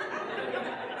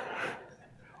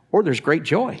 Or there's great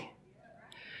joy,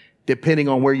 depending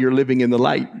on where you're living in the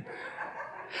light.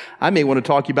 I may want to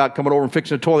talk to you about coming over and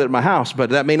fixing a toilet at my house, but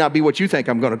that may not be what you think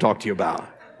I'm going to talk to you about,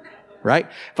 right?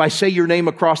 If I say your name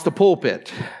across the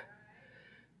pulpit,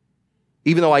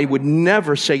 even though I would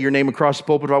never say your name across the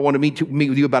pulpit if I want to meet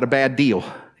with you about a bad deal,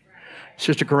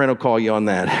 Sister Corinne will call you on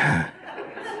that.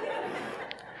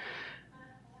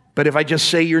 But if I just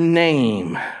say your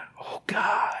name, oh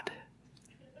God.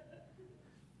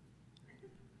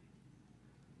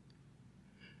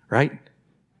 Right?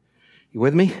 You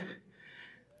with me?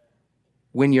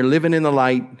 When you're living in the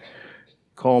light,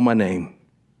 call my name.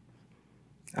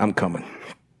 I'm coming.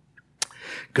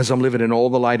 Because I'm living in all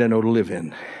the light I know to live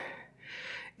in.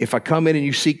 If I come in and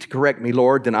you seek to correct me,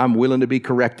 Lord, then I'm willing to be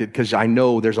corrected because I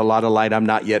know there's a lot of light I'm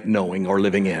not yet knowing or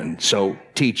living in. So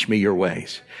teach me your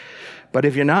ways. But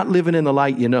if you're not living in the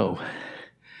light, you know,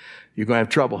 you're going to have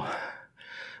trouble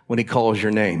when he calls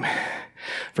your name.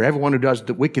 For everyone who does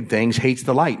the wicked things hates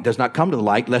the light, does not come to the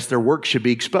light, lest their works should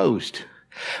be exposed.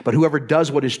 But whoever does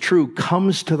what is true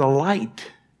comes to the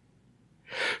light,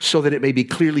 so that it may be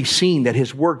clearly seen that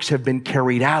his works have been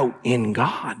carried out in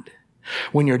God.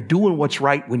 When you're doing what's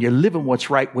right, when you're living what's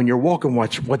right, when you're walking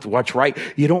what's right,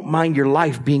 you don't mind your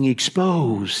life being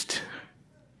exposed.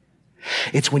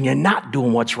 It's when you're not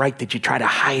doing what's right that you try to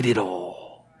hide it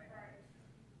all.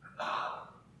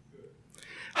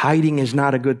 Hiding is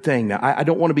not a good thing. Now, I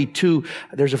don't want to be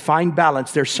there's a fine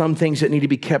balance. There's some things that need to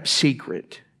be kept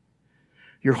secret.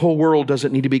 Your whole world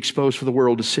doesn't need to be exposed for the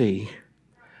world to see.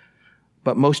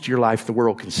 But most of your life, the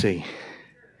world can see.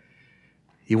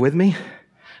 You with me?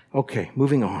 Okay,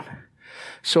 moving on.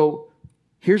 So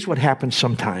here's what happens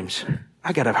sometimes.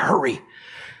 I got to hurry.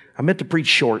 I meant to preach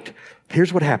short.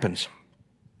 Here's what happens.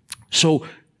 So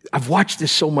I've watched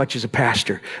this so much as a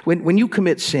pastor. When you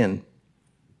commit sin,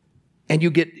 and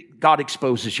God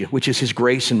exposes you, which is his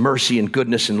grace and mercy and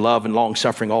goodness and love and long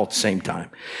suffering all at the same time.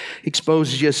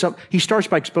 Exposes you. He starts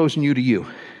by exposing you to you.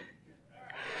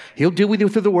 He'll deal with you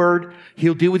through the word.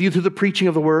 He'll deal with you through the preaching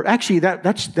of the word. Actually,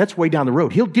 that's way down the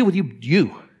road. He'll deal with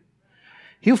you.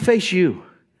 He'll face you.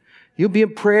 You'll be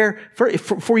in prayer.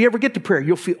 Before you ever get to prayer,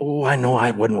 you'll feel, oh, I know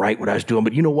I wasn't right what I was doing,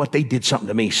 but you know what? They did something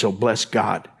to me, so bless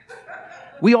God.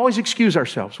 We always excuse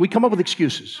ourselves. We come up with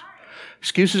excuses.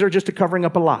 Excuses are just a covering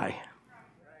up a lie.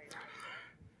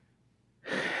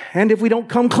 And if we don't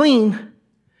come clean,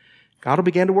 God will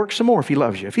begin to work some more if he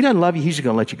loves you. If he doesn't love you, he's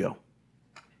going to let you go.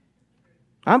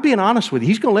 I'm being honest with you.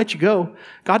 He's going to let you go.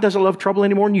 God doesn't love trouble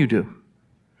any more than you do.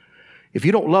 If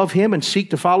you don't love him and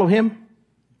seek to follow him,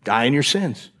 die in your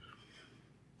sins.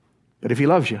 But if he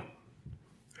loves you,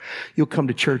 you'll come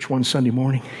to church one Sunday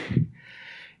morning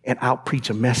and I'll preach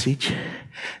a message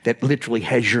that literally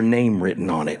has your name written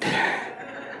on it.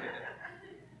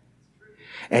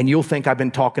 And you'll think I've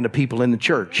been talking to people in the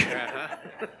church.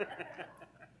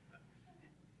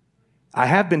 I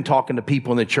have been talking to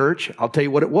people in the church. I'll tell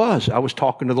you what it was. I was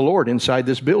talking to the Lord inside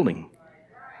this building.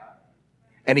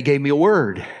 And he gave me a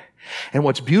word. And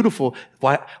what's beautiful,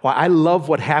 why I love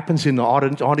what happens in the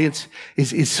audience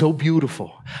is so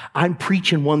beautiful. I'm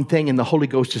preaching one thing and the Holy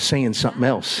Ghost is saying something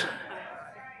else.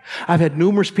 I've had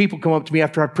numerous people come up to me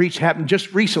after I preached. It happened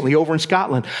just recently over in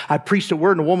Scotland. I preached a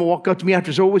word and a woman walked up to me after it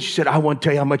was over. She said, I want to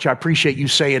tell you how much I appreciate you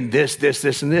saying this,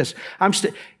 and this.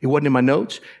 It wasn't in my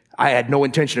notes. I had no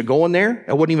intention of going there.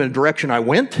 It wasn't even a direction I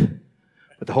went.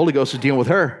 But the Holy Ghost is dealing with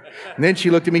her. And then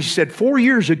she looked at me. She said, 4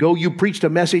 years ago, you preached a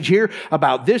message here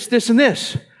about this, and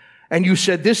this. And you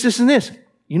said this, and this.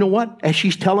 You know what? As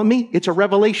she's telling me, it's a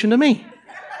revelation to me.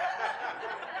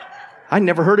 I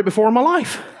never heard it before in my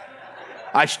life.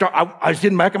 I was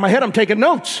in the back of my head, I'm taking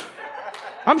notes.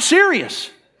 I'm serious.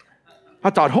 I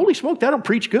thought, holy smoke, that'll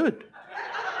preach good.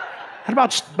 How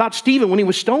about Stephen when he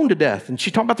was stoned to death? And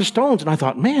she talked about the stones. And I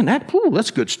thought, man,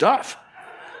 that's good stuff.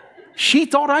 She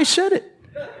thought I said it.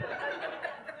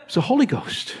 It's the Holy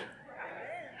Ghost.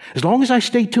 As long as I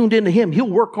stay tuned into him, he'll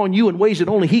work on you in ways that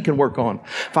only he can work on.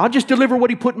 If I'll just deliver what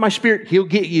he put in my spirit, he'll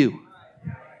get you.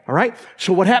 All right?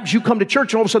 So what happens? You come to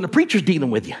church and all of a sudden the preacher's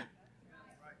dealing with you.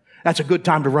 That's a good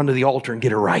time to run to the altar and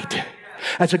get it right.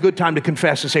 That's a good time to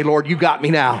confess and say, Lord, you got me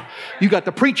now. You got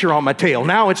the preacher on my tail.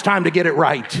 Now it's time to get it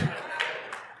right.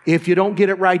 If you don't get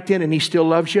it right then and he still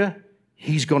loves you,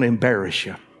 he's going to embarrass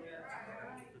you.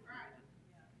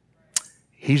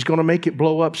 He's going to make it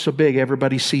blow up so big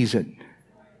everybody sees it.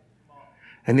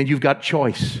 And then you've got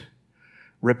choice.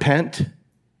 Repent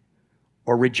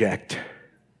or reject.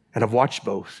 And I've watched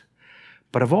both.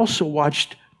 But I've also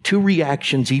watched two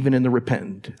reactions even in the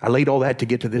repentant. I laid all that to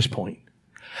get to this point.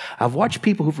 I've watched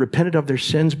people who've repented of their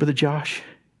sins, Brother Josh,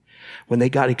 when they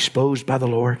got exposed by the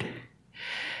Lord,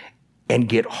 and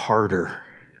get harder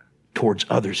towards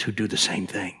others who do the same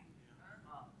thing.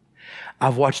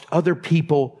 I've watched other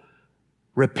people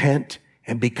repent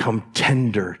and become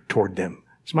tender toward them.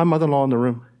 Is my mother-in-law in the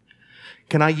room?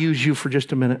 Can I use you for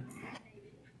just a minute?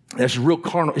 That's real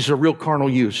carnal. It's a real carnal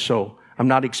use, so I'm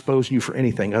not exposing you for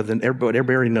anything other than everybody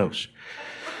already knows.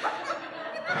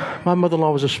 My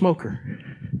mother-in-law was a smoker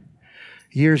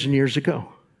years and years ago.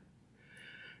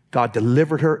 God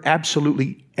delivered her,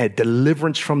 absolutely a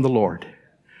deliverance from the Lord.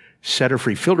 Set her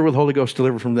free, filled her with the Holy Ghost,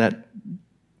 delivered from that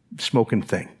smoking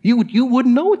thing. You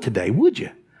wouldn't know it today, would you?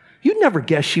 You'd never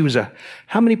guess she was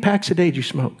how many packs a day did you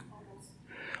smoke?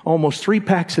 Almost 3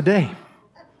 packs a day.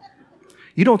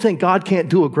 You don't think God can't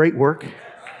do a great work?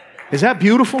 Is that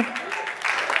beautiful?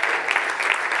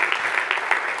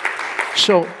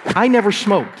 So I never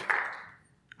smoked.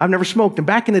 I've never smoked. And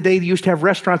back in the day, they used to have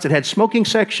restaurants that had smoking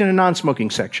section and non-smoking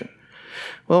section.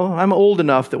 Well, I'm old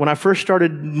enough that when I first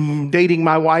started dating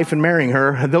my wife and marrying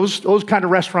her, those kind of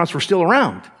restaurants were still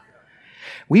around.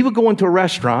 We would go into a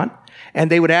restaurant and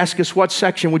they would ask us, what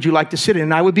section would you like to sit in?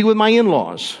 And I would be with my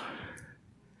in-laws.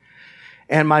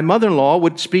 And my mother-in-law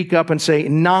would speak up and say,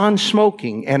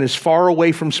 non-smoking and as far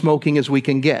away from smoking as we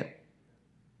can get.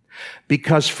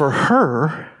 Because for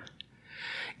her,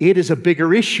 it is a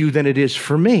bigger issue than it is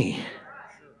for me.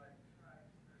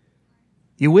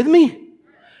 You with me?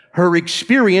 Her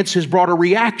experience has brought a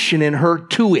reaction in her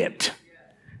to it.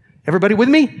 Everybody with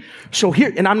me? So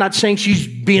here, and I'm not saying she's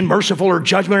being merciful or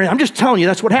judgmental. I'm just telling you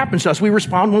that's what happens to us. We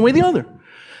respond one way or the other.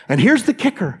 And here's the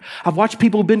kicker. I've watched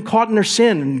people who've been caught in their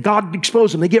sin and God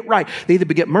exposed them. They get right. They either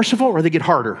get merciful or they get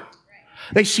harder.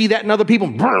 They see that in other people.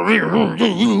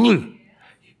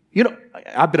 You know,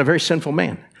 I've been a very sinful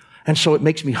man. And so it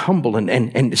makes me humble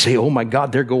and say, oh my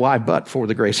God, there go I, but for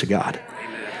the grace of God.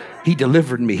 He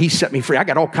delivered me. He set me free. I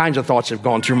got all kinds of thoughts that have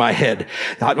gone through my head.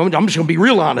 I'm just going to be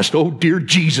real honest. Oh, dear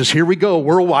Jesus, here we go,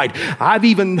 worldwide. I've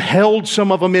even held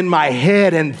some of them in my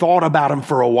head and thought about them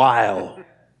for a while,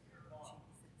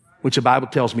 which the Bible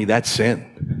tells me that's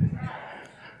sin.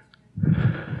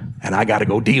 And I got to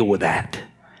go deal with that.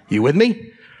 You with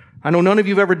me? I know none of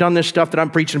you have ever done this stuff that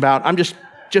I'm preaching about. I'm just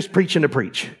preaching to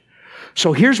preach.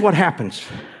 So here's what happens.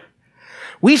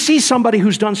 We see somebody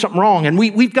who's done something wrong, and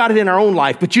we've got it in our own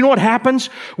life. But you know what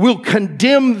happens? We'll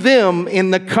condemn them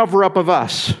in the cover-up of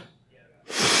us.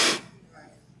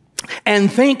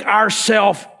 And think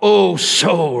ourselves, oh,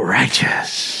 so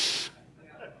righteous.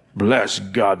 Bless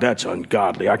God, that's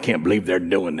ungodly. I can't believe they're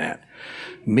doing that.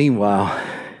 Meanwhile,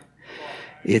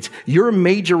 it's your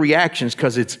major reactions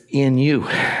because it's in you.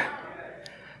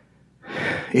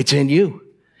 It's in you.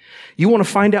 You want to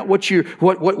find out what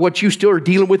you still are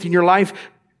dealing with in your life?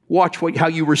 Watch how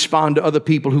you respond to other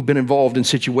people who've been involved in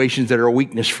situations that are a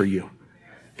weakness for you.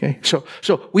 Okay? So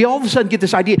we all of a sudden get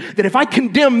this idea that if I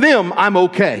condemn them, I'm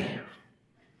okay.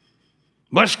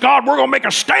 Bless God, we're going to make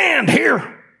a stand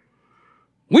here.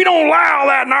 We don't allow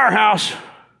that in our house.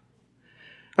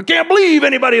 I can't believe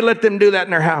anybody let them do that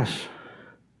in their house.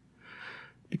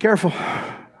 Be careful.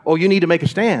 Oh, you need to make a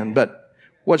stand, but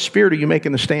what spirit are you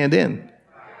making the stand in?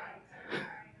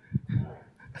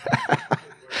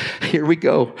 Here we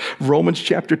go. Romans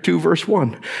chapter 2, verse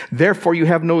 1. Therefore you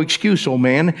have no excuse, O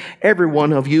man, every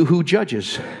one of you who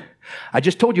judges. I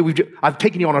just told you, I've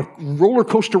taken you on a roller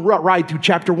coaster ride through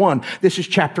chapter 1. This is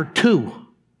chapter 2.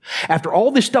 After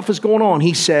all this stuff is going on,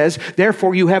 he says,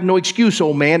 therefore you have no excuse,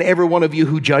 O man, every one of you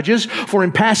who judges, for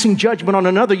in passing judgment on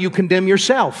another you condemn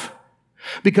yourself.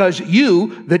 Because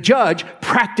you, the judge,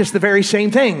 practice the very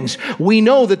same things. We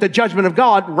know that the judgment of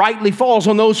God rightly falls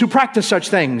on those who practice such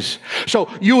things. So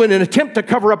you, in an attempt to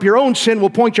cover up your own sin, will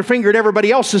point your finger at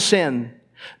everybody else's sin.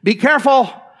 Be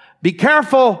careful. Be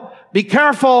careful. Be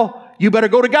careful. You better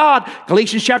go to God.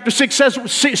 Galatians chapter 6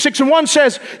 says, 6 and 1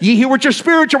 says, ye hear what your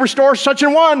spirit shall restore such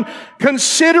an one,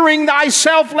 considering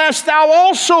thyself lest thou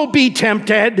also be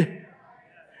tempted.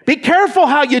 Be careful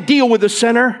how you deal with the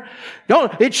sinner.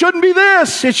 It shouldn't be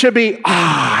this. It should be,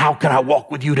 how can I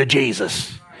walk with you to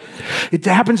Jesus? It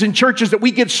happens in churches that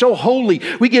we get so holy,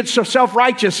 we get so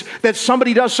self-righteous that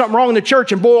somebody does something wrong in the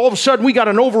church and boy, all of a sudden we got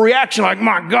an overreaction like,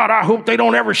 my God, I hope they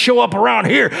don't ever show up around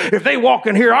here. If they walk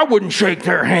in here, I wouldn't shake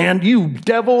their hand. You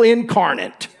devil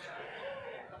incarnate.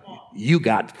 You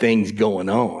got things going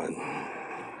on.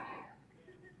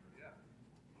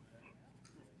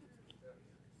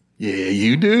 Yeah,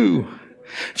 you do.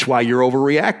 That's why you're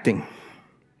overreacting.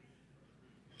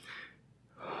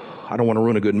 I don't want to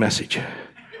ruin a good message.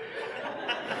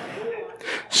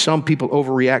 Some people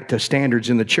overreact to standards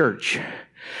in the church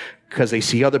because they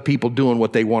see other people doing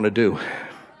what they want to do.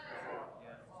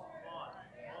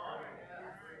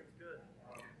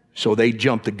 So they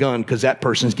jump the gun because that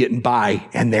person's getting by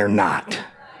and they're not.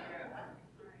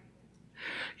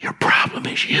 Your problem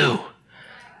is you,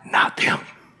 not them.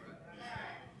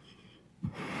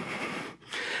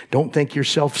 Don't think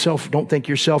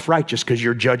yourself righteous because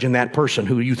you're judging that person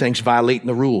who you think's violating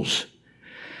the rules.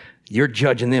 You're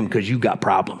judging them because you got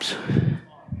problems.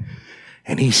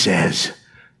 And he says,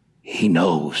 he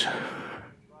knows.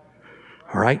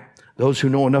 All right? Those who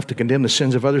know enough to condemn the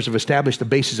sins of others have established the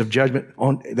basis of judgment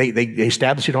on, they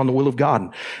establish it on the will of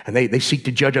God. And they seek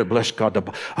to judge it. Bless God.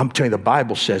 I'm telling you, the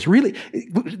Bible says, really,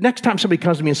 next time somebody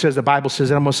comes to me and says the Bible says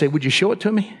that, I'm going to say, would you show it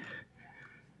to me?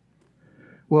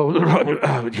 Well, if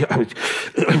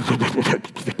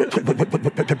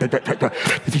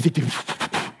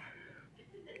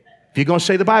you're going to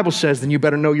say the Bible says, then you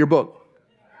better know your book.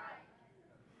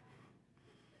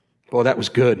 Boy, that was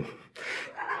good.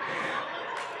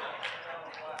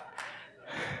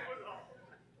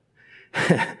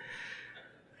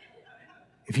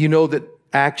 If you know that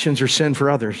actions are sin for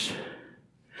others,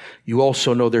 you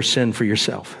also know they're sin for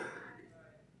yourself.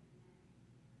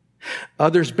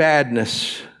 Others'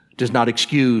 badness does not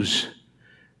excuse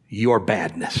your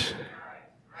badness.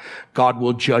 God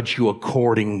will judge you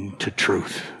according to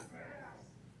truth.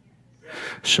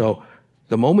 So,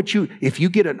 the moment if you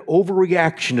get an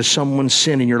overreaction to someone's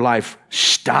sin in your life,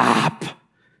 stop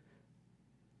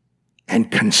and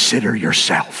consider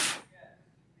yourself.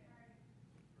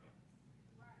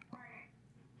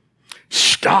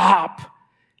 Stop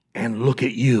and look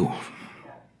at you.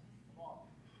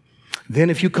 Then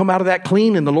if you come out of that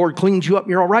clean and the Lord cleans you up and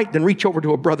you're all right, then reach over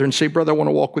to a brother and say, brother, I want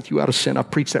to walk with you out of sin.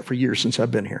 I've preached that for years since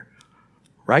I've been here.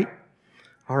 Right?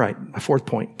 All right. My fourth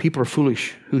point. People are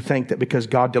foolish who think that because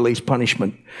God delays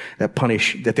punishment,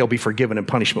 that they'll be forgiven and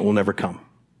punishment will never come.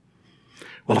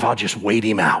 Well, if I'll just wait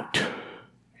him out.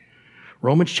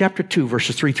 Romans chapter 2,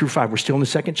 verses 3 through 5. We're still in the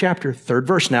second chapter, third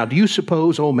verse now. Do you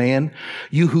suppose, oh man,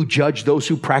 you who judge those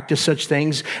who practice such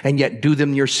things and yet do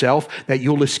them yourself, that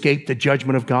you'll escape the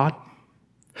judgment of God?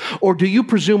 Or do you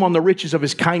presume on the riches of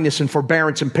his kindness and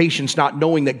forbearance and patience, not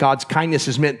knowing that God's kindness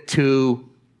is meant to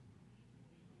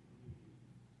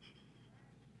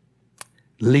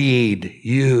lead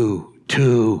you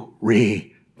to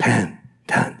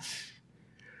repentance?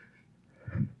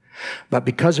 But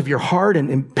because of your hard and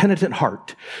impenitent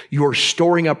heart, you are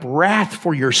storing up wrath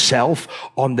for yourself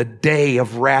on the day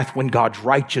of wrath when God's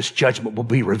righteous judgment will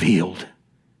be revealed.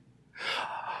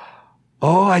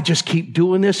 Oh, I just keep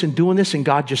doing this, and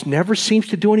God just never seems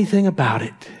to do anything about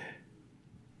it.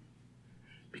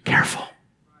 Be careful.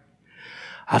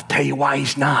 I'll tell you why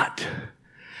he's not.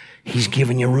 He's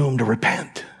giving you room to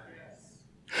repent.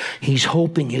 He's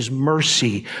hoping his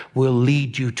mercy will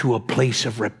lead you to a place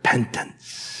of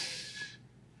repentance,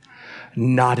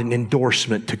 not an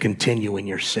endorsement to continue in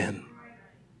your sin.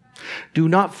 Do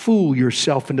not fool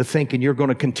yourself into thinking you're going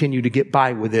to continue to get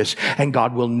by with this and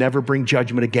God will never bring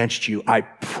judgment against you. I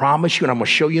promise you, and I'm going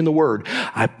to show you in the Word,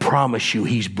 I promise you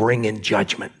he's bringing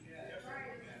judgment.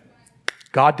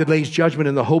 God delays judgment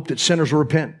in the hope that sinners will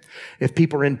repent. If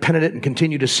people are impenitent and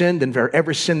continue to sin, then for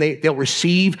every sin they'll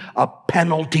receive a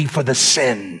penalty for the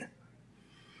sin.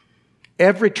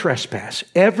 Every trespass,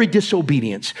 every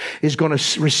disobedience is going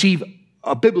to receive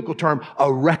a biblical term,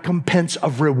 a recompense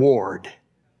of reward.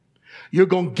 You're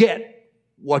going to get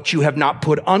what you have not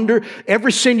put under.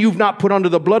 Every sin you've not put under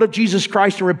the blood of Jesus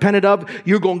Christ and repented of,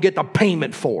 you're going to get the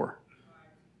payment for.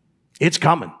 It's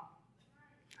coming.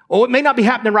 Oh, it may not be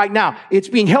happening right now. It's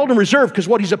being held in reserve because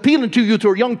what he's appealing to you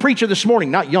through a young preacher this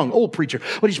morning, not young, old preacher.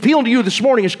 What he's appealing to you this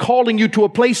morning is calling you to a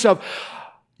place of,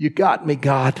 you got me,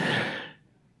 God.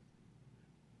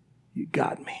 You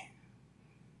got me.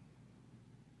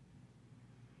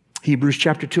 Hebrews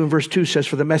chapter 2 and verse 2 says,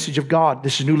 for the message of God,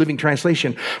 this is New Living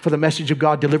Translation, for the message of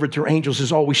God delivered through angels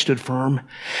has always stood firm,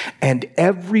 and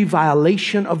every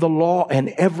violation of the law and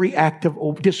every act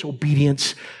of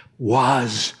disobedience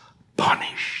was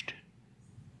punished.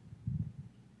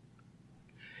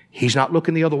 He's not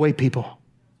looking the other way, people.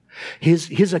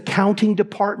 His accounting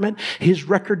department, his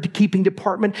record-keeping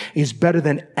department is better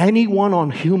than anyone on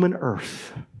human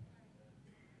earth.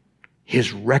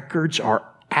 His records are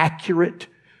accurate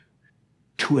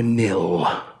to a nil.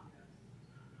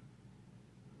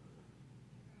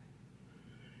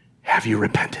 Have you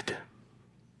repented?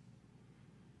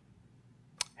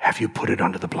 Have you put it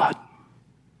under the blood?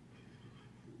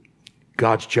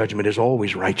 God's judgment is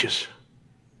always righteous.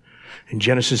 In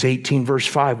Genesis 18, verse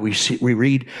 5, we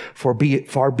read, far be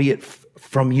it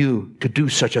from you to do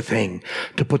such a thing,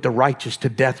 to put the righteous to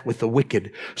death with the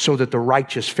wicked, so that the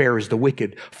righteous fare as the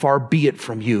wicked. Far be it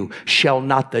from you. Shall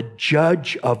not the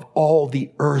judge of all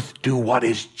the earth do what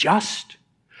is just?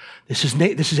 This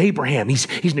is Abraham.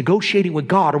 He's negotiating with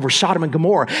God over Sodom and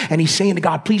Gomorrah, and he's saying to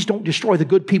God, please don't destroy the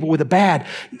good people with the bad.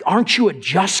 Aren't you a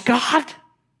just God?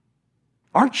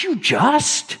 Aren't you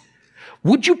just?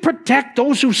 Would you protect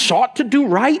those who sought to do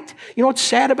right? You know what's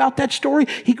sad about that story?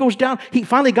 He goes down, he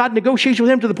finally got negotiations with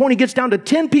him to the point he gets down to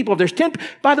 10 people. If there's 10,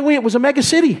 by the way, it was a mega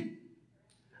city.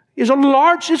 It's wasn't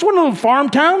a little farm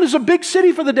town. It's a big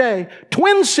city for the day.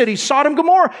 Twin cities, Sodom,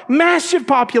 Gomorrah, massive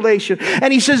population.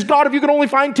 And he says, God, if you could only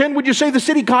find 10, would you save the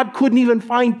city? God couldn't even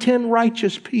find 10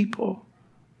 righteous people.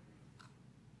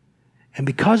 And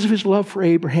because of his love for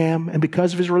Abraham and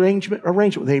because of his arrangement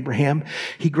with Abraham,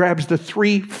 he grabs the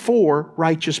 4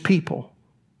 righteous people.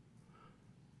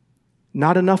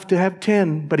 Not enough to have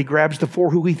 10, but he grabs the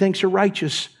 4 who he thinks are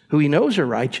righteous, who he knows are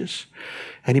righteous.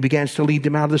 And he begins to lead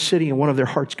them out of the city, and one of their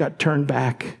hearts got turned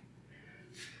back.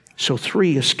 So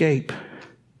 3 escape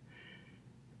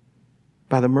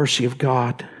by the mercy of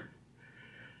God.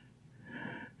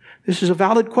 This is a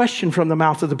valid question from the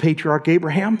mouth of the patriarch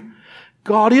Abraham.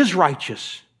 God is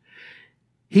righteous.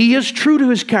 He is true to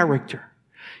his character.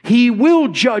 He will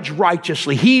judge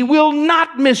righteously. He will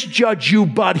not misjudge you,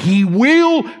 but he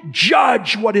will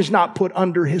judge what is not put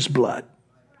under his blood.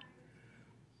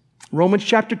 Romans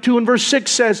chapter 2 and verse 6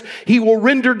 says, he will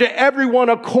render to everyone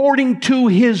according to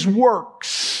his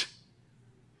works.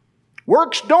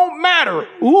 Works don't matter.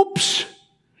 Oops.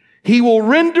 He will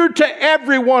render to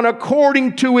everyone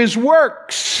according to his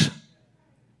works.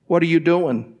 What are you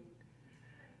doing?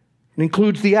 It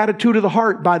includes the attitude of the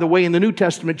heart, by the way, in the New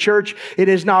Testament church. It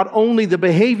is not only the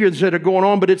behaviors that are going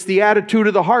on, but it's the attitude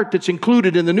of the heart that's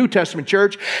included in the New Testament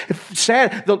church.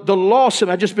 Sad, the law said,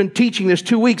 I've just been teaching this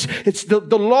 2 weeks.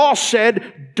 The law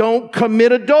said, don't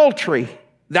commit adultery.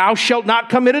 Thou shalt not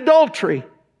commit adultery.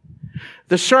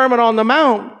 The Sermon on the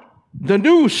Mount, the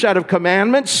new set of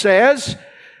commandments says,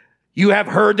 you have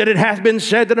heard that it hath been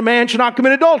said that a man shall not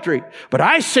commit adultery. But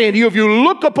I say unto you, if you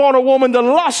look upon a woman to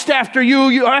lust after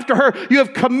her, you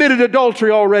have committed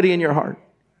adultery already in your heart.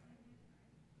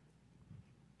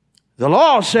 The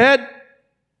law said,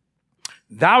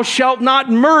 thou shalt not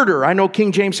murder. I know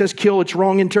King James says kill. It's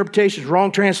wrong interpretation. It's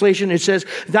wrong translation. It says,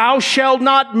 thou shalt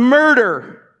not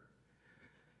murder.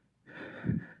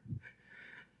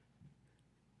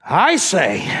 I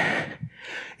say,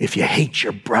 if you hate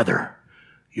your brother,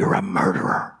 you're a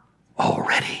murderer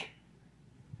already.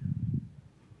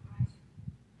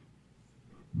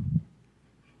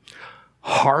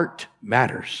 Heart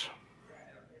matters.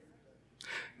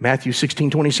 Matthew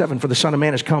 16:27, for the Son of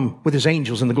Man has come with his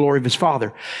angels in the glory of his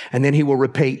Father, and then he will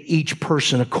repay each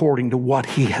person according to what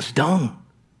he has done.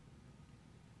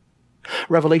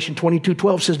 Revelation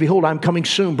 22:12 says, behold, I'm coming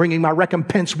soon, bringing my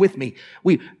recompense with me.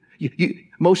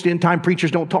 Most end-time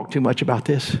preachers don't talk too much about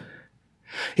this.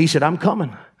 He said, I'm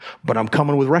coming, but I'm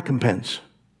coming with recompense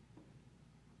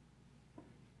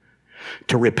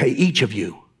to repay each of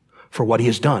you for what he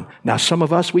has done. Now, some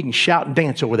of us, we can shout and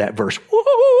dance over that verse.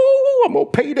 Whoa, I'm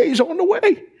on payday's on the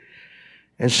way.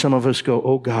 And some of us go,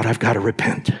 oh God, I've got to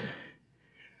repent.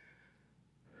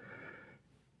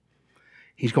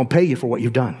 He's going to pay you for what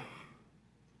you've done.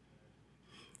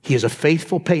 He is a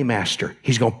faithful paymaster.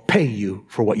 He's going to pay you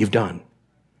for what you've done.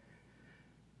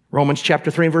 Romans chapter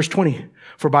 3 and verse 20.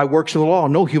 For by works of the law,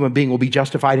 no human being will be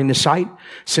justified in his sight,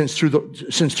 since through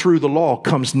the law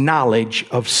comes knowledge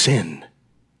of sin.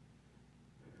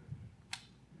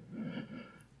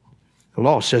 The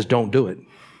law says don't do it.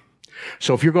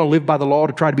 So if you're going to live by the law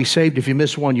to try to be saved, if you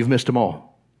miss one, you've missed them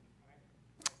all.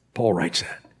 Paul writes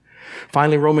that.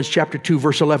 Finally, Romans chapter 2,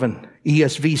 verse 11,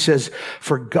 ESV says,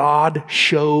 for God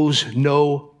shows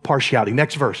no partiality.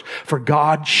 Next verse. For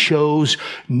God shows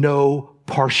no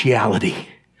partiality.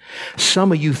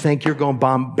 Some of you think you're going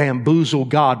to bamboozle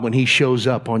God when he shows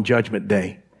up on Judgment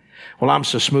Day. Well, I'm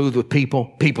so smooth with people.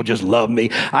 People just love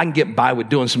me. I can get by with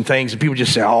doing some things and people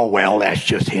just say, oh, well, that's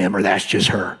just him or that's just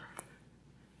her.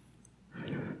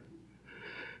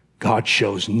 God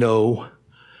shows no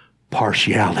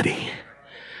partiality.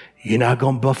 You're not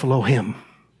going to buffalo him.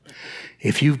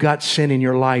 If you've got sin in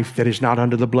your life that is not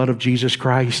under the blood of Jesus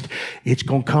Christ, it's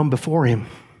going to come before him.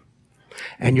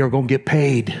 And you're going to get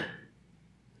paid.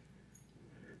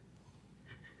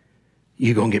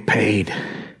 You're going to get paid.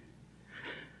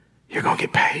 You're going to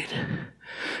get paid.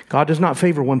 God does not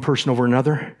favor one person over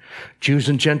another. Jews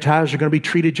and Gentiles are going to be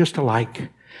treated just alike.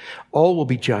 All will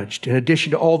be judged. In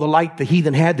addition to all the light the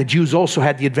heathen had, the Jews also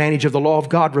had the advantage of the law of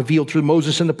God revealed through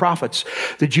Moses and the prophets.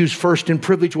 The Jews first in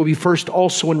privilege will be first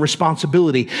also in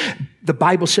responsibility. The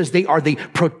Bible says they are the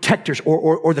protectors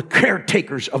or the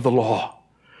caretakers of the law.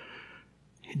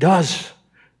 It does.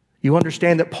 You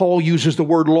understand that Paul uses the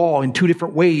word law in two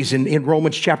different ways in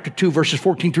Romans chapter 2, verses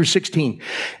 14 through 16.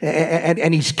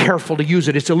 And he's careful to use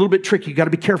it. It's a little bit tricky. You've got to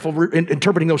be careful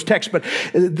interpreting those texts. But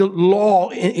the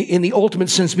law in the ultimate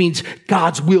sense means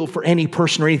God's will for any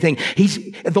person or anything.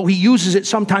 Though he uses it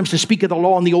sometimes to speak of the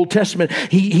law in the Old Testament,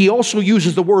 he also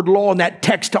uses the word law in that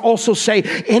text to also say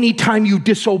anytime you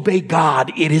disobey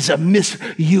God, it is a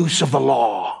misuse of the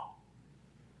law.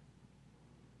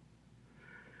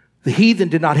 The heathen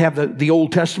did not have the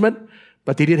Old Testament,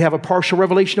 but they did have a partial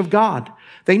revelation of God.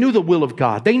 They knew the will of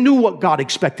God. They knew what God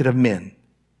expected of men.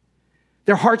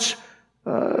 Their hearts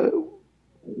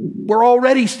were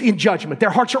already in judgment. Their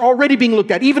hearts are already being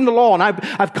looked at. Even the law, and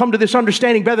I've come to this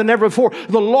understanding better than ever before,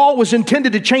 the law was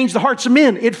intended to change the hearts of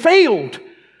men. It failed.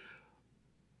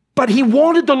 But he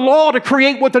wanted the law to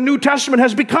create what the New Testament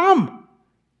has become.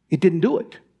 It didn't do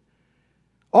it.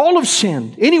 All have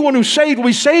sinned. Anyone who's saved will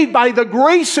be saved by the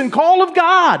grace and call of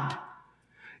God.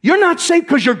 You're not saved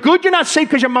because you're good. You're not saved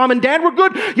because your mom and dad were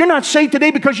good. You're not saved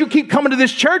today because you keep coming to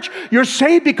this church. You're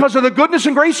saved because of the goodness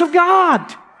and grace of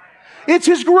God. It's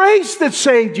His grace that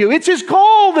saved you. It's His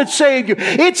call that saved you.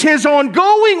 It's His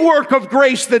ongoing work of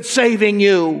grace that's saving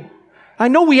you. I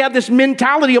know we have this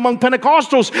mentality among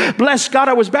Pentecostals. Bless God,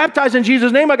 I was baptized in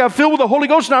Jesus' name. I got filled with the Holy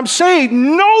Ghost and I'm saved.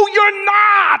 No, you're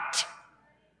not.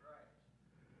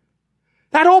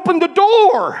 That opened the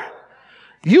door.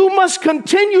 You must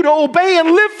continue to obey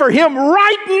and live for Him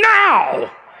right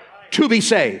now to be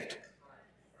saved.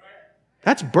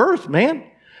 That's birth, man.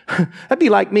 That'd be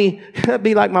like me. That'd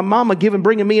be like my mama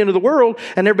bringing me into the world,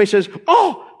 and everybody says,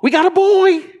 "Oh, we got a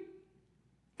boy,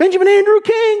 Benjamin Andrew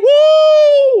King.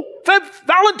 Woo!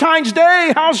 Valentine's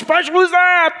Day. How special is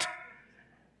that?"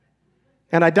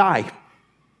 And I die,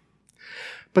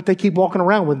 but they keep walking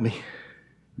around with me.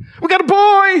 We got a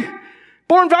boy.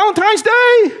 Born Valentine's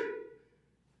Day.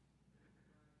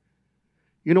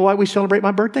 You know why we celebrate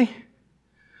my birthday?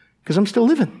 Because I'm still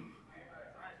living.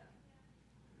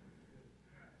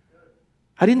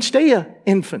 I didn't stay an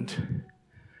infant.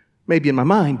 Maybe in my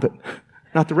mind, but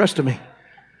not the rest of me.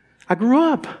 I grew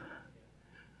up.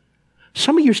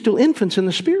 Some of you are still infants in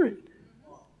the Spirit.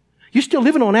 You're still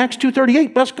living on Acts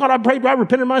 2:38. Bless God, I prayed, I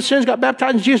repented of my sins, got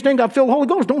baptized in Jesus' name, got filled with the Holy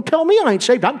Ghost. Don't tell me I ain't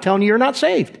saved. I'm telling you you're not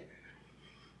saved.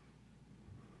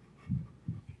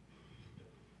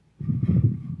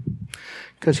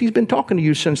 Because He's been talking to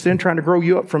you since then, trying to grow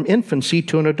you up from infancy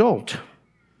to an adult.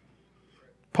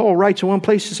 Paul writes in one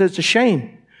place, he says, it's a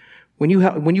shame when you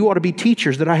ought to be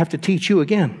teachers that I have to teach you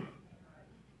again.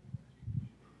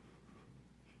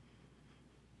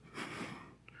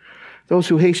 Those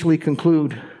who hastily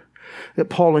conclude that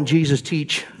Paul and Jesus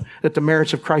teach that the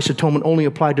merits of Christ's atonement only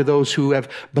apply to those who have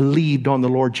believed on the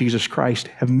Lord Jesus Christ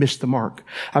have missed the mark.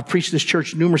 I've preached this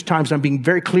church numerous times, and I'm being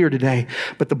very clear today,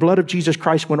 but the blood of Jesus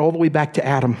Christ went all the way back to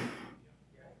Adam.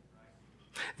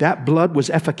 That blood was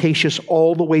efficacious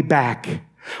all the way back.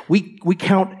 We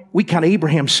count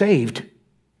Abraham saved,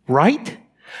 right?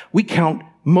 We count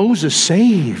Moses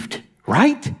saved,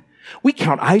 right? We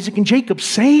count Isaac and Jacob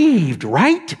saved,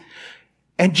 right?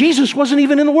 And Jesus wasn't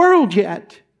even in the world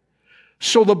yet.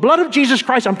 So the blood of Jesus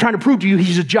Christ, I'm trying to prove to you,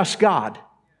 He's a just God.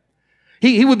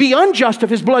 He would be unjust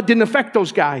if His blood didn't affect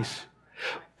those guys.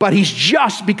 But He's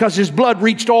just because His blood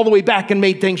reached all the way back and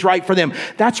made things right for them.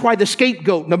 That's why the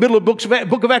scapegoat, in the middle of the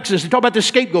book of Exodus, they talk about the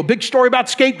scapegoat, big story about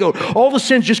the scapegoat. All the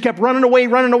sins just kept running away.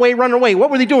 What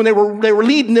were they doing? They were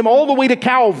leading them all the way to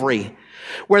Calvary,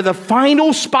 where the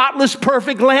final spotless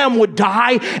perfect lamb would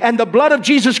die and the blood of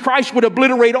Jesus Christ would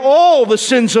obliterate all the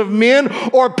sins of men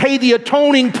or pay the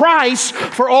atoning price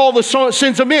for all the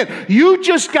sins of men. You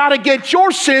just got to get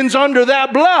your sins under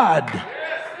that blood.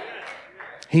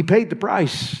 He paid the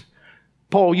price.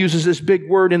 Paul uses this big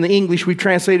word in the English we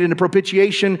translated into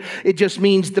propitiation. It just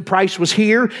means the price was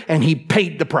here and He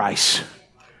paid the price.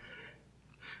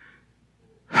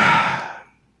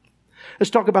 Let's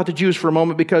talk about the Jews for a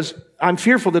moment, because I'm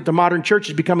fearful that the modern church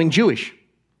is becoming Jewish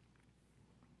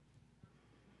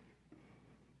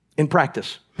in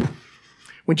practice.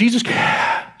 When Jesus,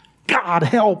 God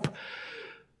help,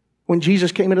 when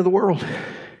Jesus came into the world,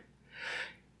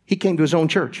 He came to His own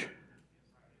church.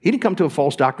 He didn't come to a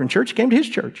false doctrine church. He came to His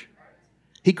church.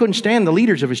 He couldn't stand the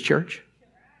leaders of His church,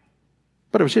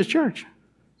 but it was His church.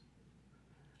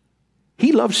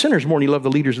 He loved sinners more than He loved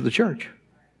the leaders of the church.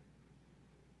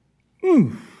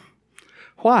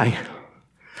 Why?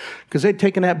 Because they'd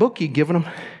taken that book you'd given them,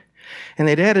 and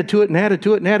they'd added to it and added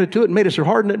to it and added to it and made it so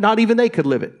hard that not even they could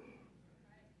live it.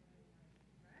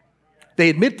 They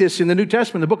admit this in the New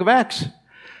Testament, the book of Acts.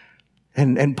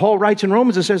 And Paul writes in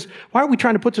Romans and says, why are we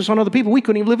trying to put this on other people? We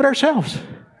couldn't even live it ourselves.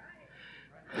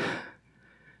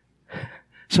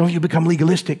 Some of you become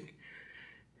legalistic,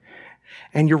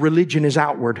 and your religion is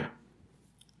outward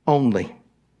only.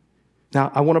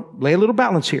 Now, I want to lay a little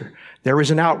balance here. There is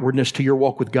an outwardness to your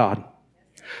walk with God.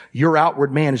 Your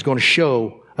outward man is going to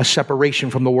show a separation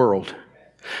from the world.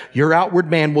 Your outward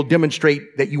man will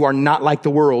demonstrate that you are not like the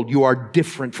world. You are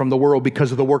different from the world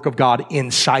because of the work of God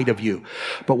inside of you.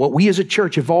 But what we as a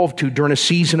church evolved to during a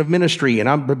season of ministry, and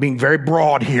I'm being very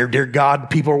broad here, dear God,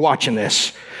 people are watching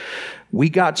this. We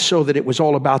got so that it was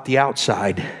all about the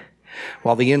outside,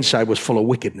 while the inside was full of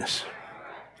wickedness.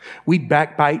 We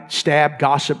backbite, stab,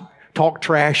 gossip, talk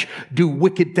trash, do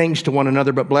wicked things to one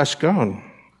another, but bless God.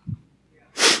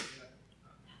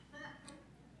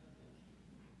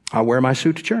 I wear my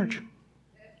suit to church.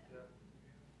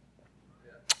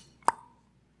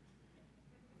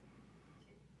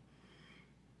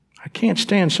 I can't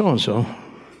stand so-and-so.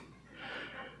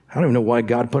 I don't even know why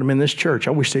God put them in this church.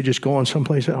 I wish they'd just go on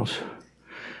someplace else.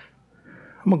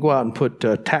 I'm going to go out and put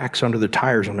tacks under the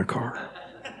tires on their car.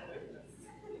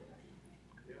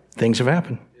 Things have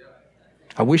happened.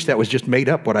 I wish that was just made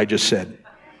up, what I just said.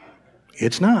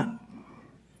 It's not.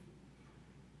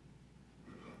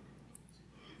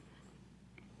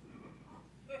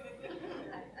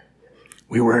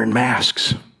 We were wearing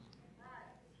masks.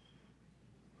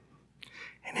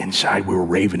 And inside we were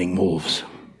ravening wolves.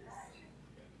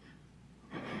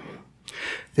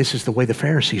 This is the way the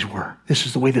Pharisees were. This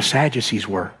is the way the Sadducees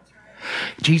were.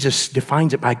 Jesus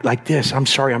defines it like this. I'm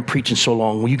sorry I'm preaching so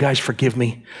long. Will you guys forgive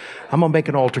me? I'm going to make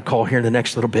an altar call here in the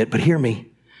next little bit, but hear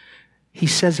me. He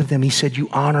says of them, he said, you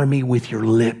honor me with your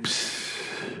lips,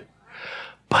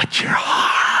 but your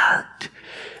heart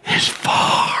is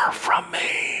far from me.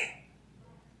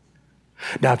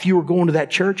 Now, if you were going to that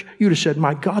church, you'd have said,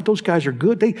 my God, those guys are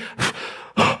good. They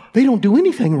don't do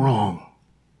anything wrong.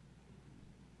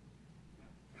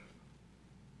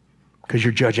 Because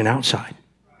you're judging outside.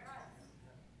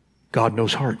 God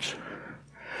knows hearts.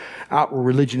 Outward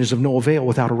religion is of no avail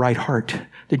without a right heart.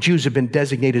 The Jews have been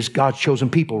designated as God's chosen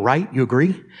people, right? You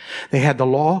agree? They had the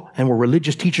law and were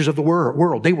religious teachers of the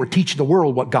world. They were teaching the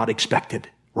world what God expected,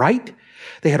 right?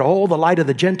 They had all the light of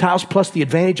the Gentiles plus the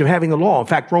advantage of having the law. In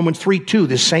fact, Romans 3:2,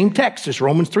 this same text, this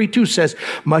Romans 3:2 says,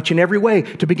 much in every way,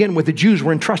 to begin with, the Jews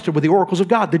were entrusted with the oracles of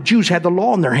God. The Jews had the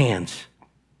law in their hands.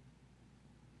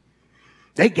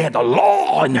 They had the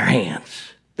law in their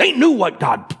hands. They knew what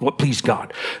pleased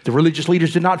God. The religious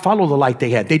leaders did not follow the light they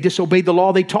had. They disobeyed the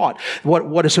law they taught.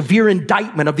 What a severe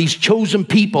indictment of these chosen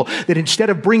people, that instead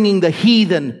of bringing the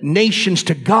heathen nations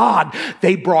to God,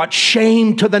 they brought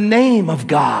shame to the name of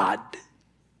God.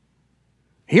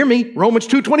 Hear me, Romans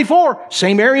 2:24,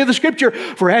 same area of the scripture.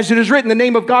 For as it is written, the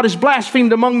name of God is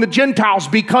blasphemed among the Gentiles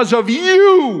because of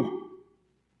you.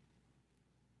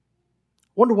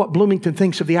 Wonder what Bloomington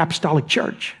thinks of the apostolic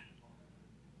church.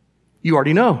 You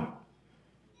already know.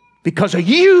 Because of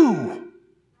you.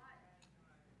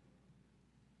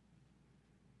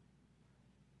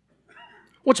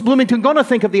 What's Bloomington going to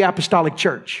think of the apostolic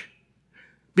church?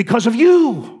 Because of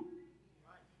you.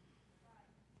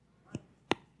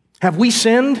 Have we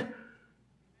sinned?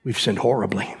 We've sinned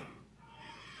horribly.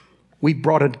 We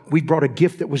brought a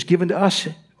gift that was given to us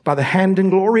by the hand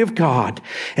and glory of God,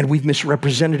 and we've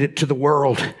misrepresented it to the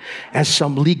world as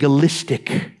some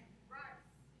legalistic,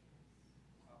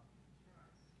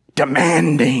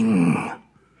 demanding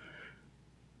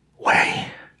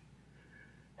way.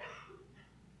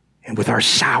 And with our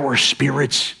sour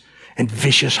spirits and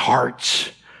vicious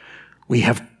hearts, we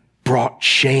have brought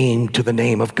shame to the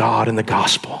name of God and the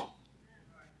gospel.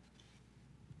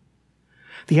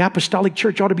 The apostolic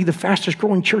church ought to be the fastest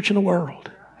growing church in the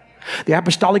world. The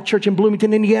apostolic church in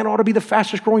Bloomington, Indiana ought to be the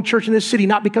fastest growing church in this city,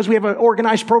 not because we have an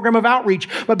organized program of outreach,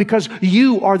 but because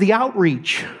you are the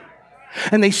outreach.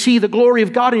 And they see the glory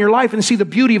of God in your life and see the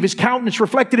beauty of his countenance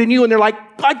reflected in you, and they're like,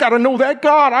 I got to know that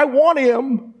God. I want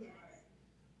him.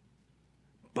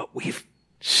 But we've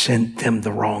sent them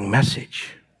the wrong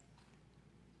message.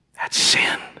 That's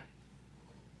sin.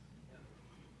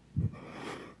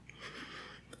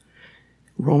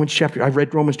 I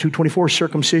read Romans 2:24,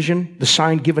 circumcision, the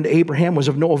sign given to Abraham, was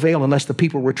of no avail unless the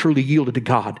people were truly yielded to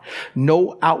God.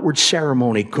 No outward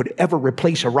ceremony could ever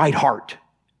replace a right heart.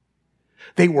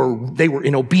 They were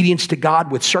in obedience to God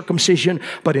with circumcision,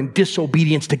 but in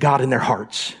disobedience to God in their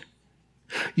hearts.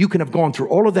 You can have gone through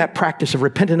all of that practice of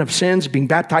repenting of sins, being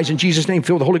baptized in Jesus' name,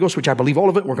 filled with the Holy Ghost, which I believe all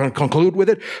of it. We're going to conclude with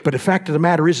it. But the fact of the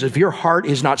matter is, if your heart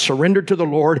is not surrendered to the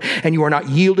Lord and you are not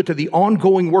yielded to the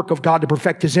ongoing work of God to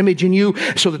perfect His image in you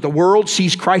so that the world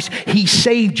sees Christ, He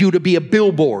saved you to be a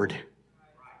billboard.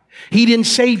 He didn't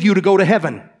save you to go to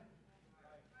heaven.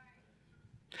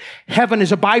 Heaven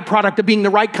is a byproduct of being the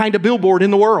right kind of billboard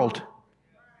in the world.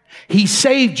 He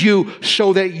saved you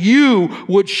so that you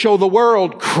would show the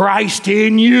world Christ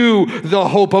in you, the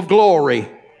hope of glory.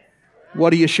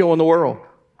 What are you showing the world?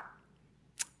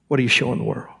 What are you showing the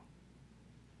world?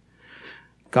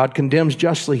 God condemns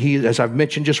justly. He, as I've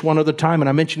mentioned just one other time, and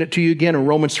I mention it to you again in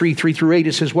Romans 3:3-8,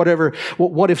 it says,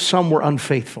 what if some were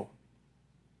unfaithful?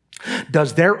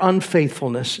 Does their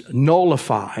unfaithfulness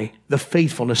nullify the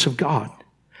faithfulness of God?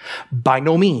 By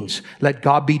no means. Let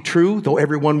God be true, though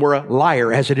everyone were a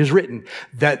liar, as it is written,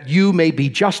 that you may be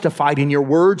justified in your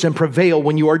words and prevail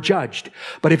when you are judged.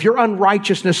 But if your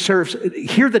unrighteousness serves,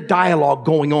 hear the dialogue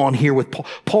going on here with Paul.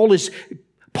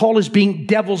 Paul is being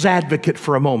devil's advocate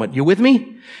for a moment. You with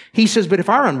me? He says, but if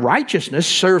our unrighteousness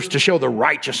serves to show the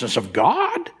righteousness of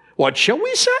God, what shall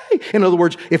we say? In other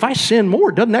words, if I sin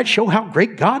more, doesn't that show how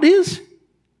great God is?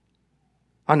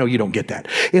 I know you don't get that.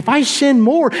 If I sin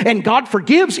more and God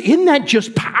forgives, isn't that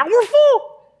just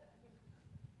powerful?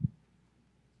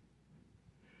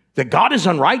 That God is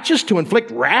unrighteous to inflict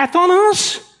wrath on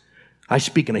us? I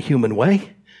speak in a human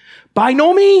way. By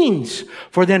no means.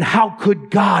 For then how could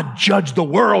God judge the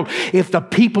world if the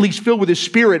people He's filled with His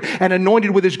Spirit and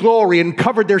anointed with His glory and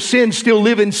covered their sins still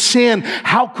live in sin?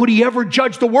 How could He ever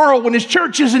judge the world when His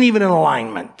church isn't even in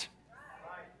alignment?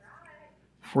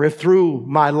 For if through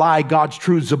my lie God's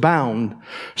truths abound,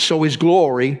 so to His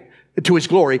glory,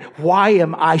 why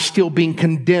am I still being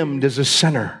condemned as a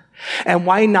sinner? And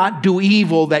why not do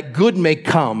evil that good may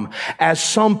come, as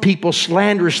some people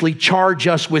slanderously charge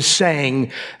us with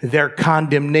saying their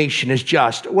condemnation is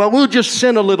just? Well, we'll just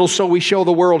sin a little so we show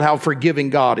the world how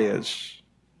forgiving God is.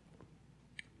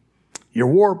 You're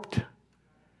warped.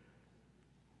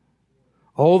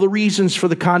 All the reasons for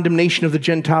the condemnation of the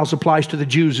Gentiles applies to the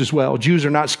Jews as well. Jews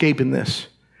are not escaping this.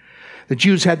 The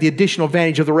Jews had the additional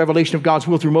advantage of the revelation of God's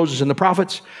will through Moses and the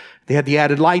prophets. They had the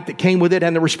added light that came with it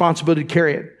and the responsibility to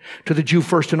carry it. To the Jew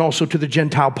first and also to the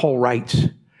Gentile, Paul writes.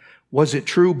 Was it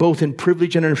true both in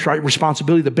privilege and in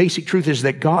responsibility? The basic truth is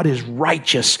that God is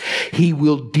righteous. He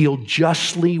will deal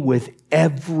justly with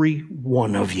every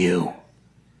one of you.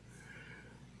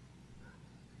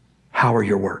 How are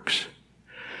your works?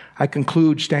 I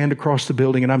conclude, stand across the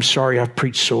building, and I'm sorry I've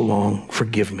preached so long.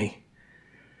 Forgive me.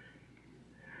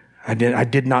 I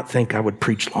did not think I would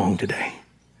preach long today.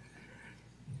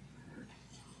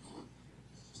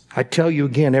 I tell you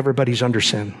again, everybody's under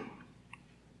sin.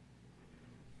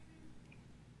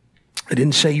 I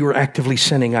didn't say you were actively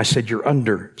sinning. I said you're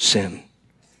under sin.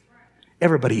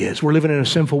 Everybody is. We're living in a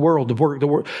sinful world. The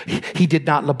world. He did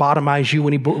not lobotomize you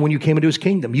when you came into His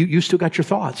kingdom. You still got your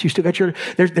thoughts. You still got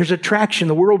there's attraction.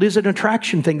 The world is an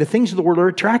attraction thing. The things of the world are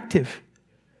attractive.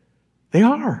 They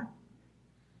are.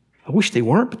 I wish they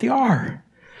weren't, but they are.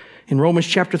 In Romans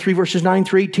chapter 3, verses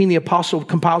 9-18, the apostle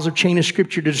compiles a chain of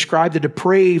scripture to describe the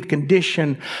depraved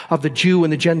condition of the Jew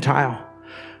and the Gentile.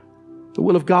 The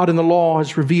will of God in the law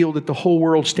has revealed that the whole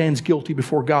world stands guilty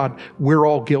before God. We're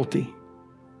all guilty.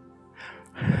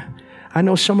 I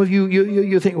know some of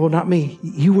you think, well, not me.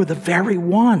 You were the very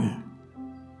one.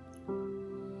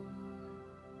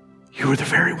 You were the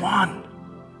very one.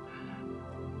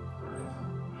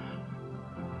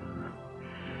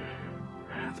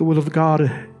 The will of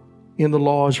God in the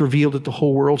law is revealed that the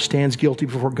whole world stands guilty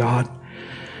before God.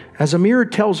 As a mirror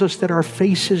tells us that our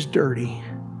face is dirty,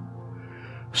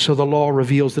 so the law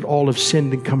reveals that all have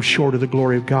sinned and come short of the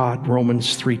glory of God.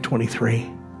 Romans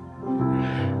 3:23.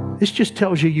 This just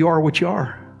tells you are what you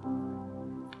are.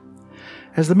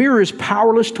 As the mirror is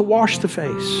powerless to wash the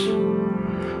face,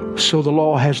 so the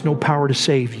law has no power to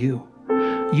save you.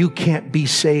 You can't be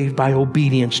saved by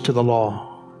obedience to the law.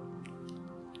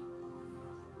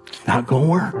 It's not going to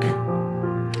work.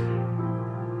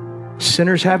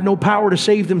 Sinners have no power to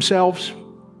save themselves.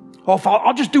 Oh,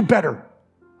 I'll just do better.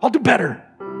 I'll do better.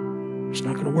 It's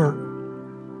not going to work.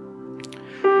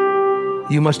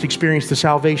 You must experience the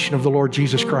salvation of the Lord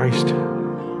Jesus Christ.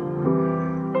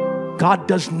 God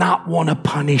does not want to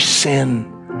punish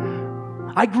sin.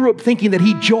 I grew up thinking that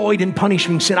He joyed in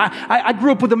punishing sin. I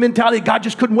grew up with the mentality that God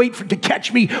just couldn't wait to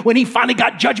catch me. When He finally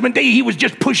got Judgment Day, He was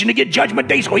just pushing to get Judgment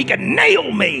Day so He could nail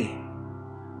me.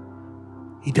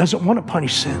 He doesn't want to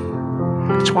punish sin.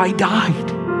 That's why He died.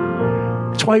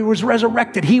 That's why he was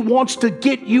resurrected. He wants to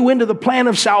get you into the plan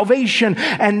of salvation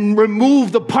and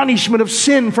remove the punishment of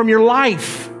sin from your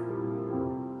life.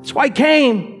 That's why he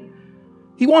came.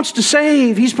 He wants to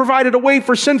save. He's provided a way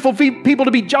for sinful people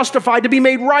to be justified, to be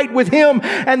made right with him.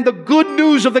 And the good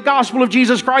news of the gospel of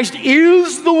Jesus Christ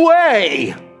is the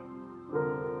way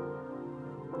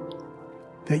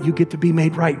that you get to be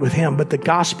made right with him. But the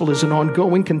gospel is an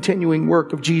ongoing, continuing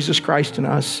work of Jesus Christ in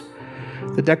us.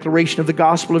 The declaration of the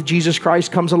gospel of Jesus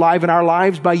Christ comes alive in our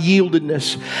lives by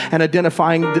yieldedness and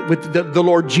identifying with the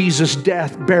Lord Jesus'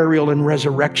 death, burial, and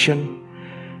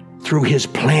resurrection through his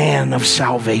plan of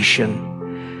salvation.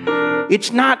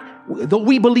 It's not, though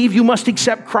we believe you must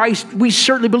accept Christ, we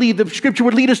certainly believe, the scripture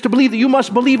would lead us to believe that you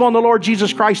must believe on the Lord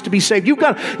Jesus Christ to be saved.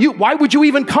 Why would you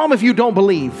even come if you don't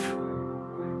believe?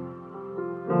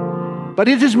 But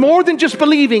it is more than just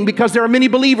believing, because there are many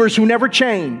believers who never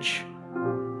change.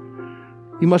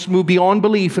 You must move beyond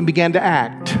belief and begin to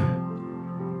act.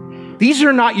 These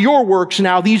are not your works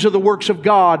now. These are the works of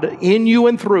God in you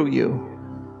and through you.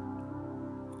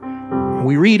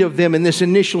 We read of them in this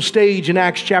initial stage in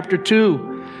Acts chapter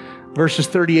 2, verses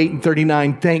 38 and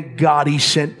 39. Thank God he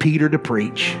sent Peter to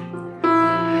preach.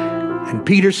 And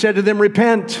Peter said to them,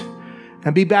 repent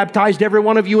and be baptized, every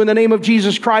one of you, in the name of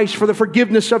Jesus Christ for the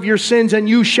forgiveness of your sins, and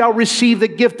you shall receive the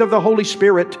gift of the Holy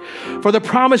Spirit. For the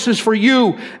promises for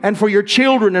you and for your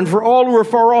children and for all who are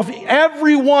far off,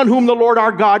 everyone whom the Lord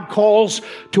our God calls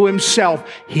to himself.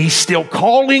 He's still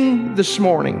calling this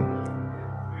morning.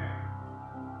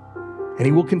 And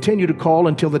he will continue to call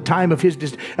until the time of his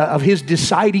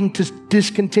deciding to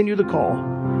discontinue the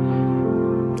call.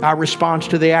 Our response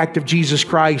to the act of Jesus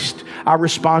Christ, our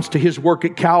response to his work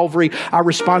at Calvary, our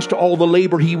response to all the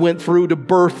labor he went through to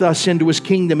birth us into his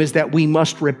kingdom is that we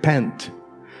must repent.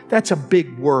 That's a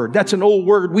big word. That's an old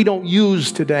word we don't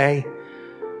use today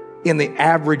in the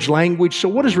average language. So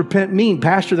what does repent mean,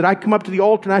 Pastor? That I come up to the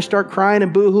altar and I start crying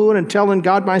and boo-hooing and telling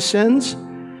God my sins?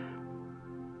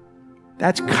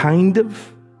 That's kind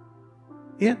of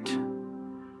it,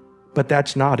 but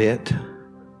that's not it.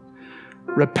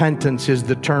 Repentance is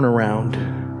the turnaround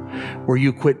where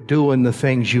you quit doing the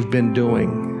things you've been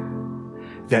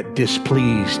doing that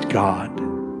displeased God.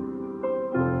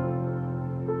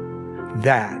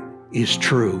 That is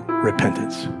true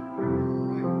repentance.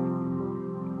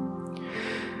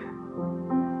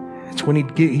 It's when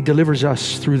he delivers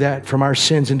us through that from our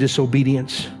sins and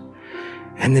disobedience,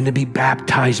 and then to be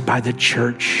baptized by the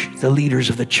church, the leaders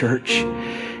of the church,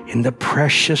 in the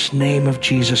precious name of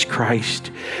Jesus Christ,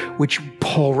 which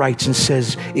Paul writes and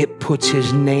says it puts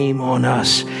his name on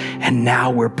us, and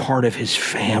now we're part of his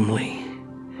family.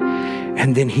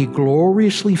 And then he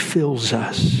gloriously fills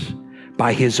us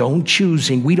by his own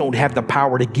choosing. We don't have the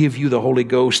power to give you the Holy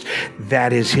Ghost.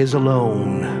 That is his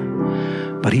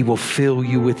alone. But he will fill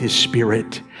you with his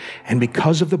Spirit. And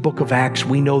because of the book of Acts,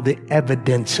 we know the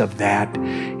evidence of that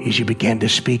is you began to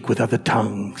speak with other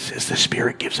tongues as the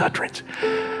Spirit gives utterance.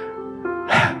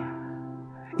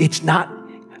 It's not,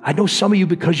 I know some of you,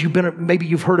 because maybe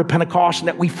you've heard of Pentecost and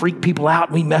that we freak people out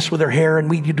and we mess with their hair and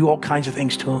we do all kinds of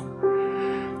things to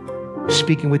them.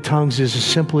 Speaking with tongues is as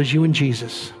simple as you and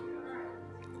Jesus.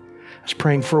 I was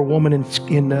praying for a woman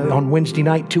on Wednesday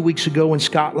night 2 weeks ago in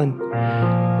Scotland.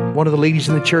 One of the ladies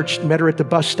in the church met her at the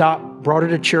bus stop, brought her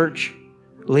to church.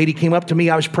 The lady came up to me.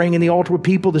 I was praying in the altar with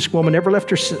people. This woman never left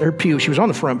her pew. She was on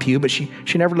the front pew, but she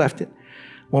never left it.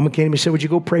 Woman came to me and said, would you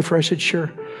go pray for her? I said,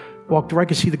 sure. Walked over. I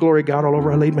could see the glory of God all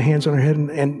over. I laid my hands on her head,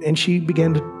 and she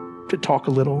began to talk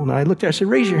a little. And I looked at her. I said,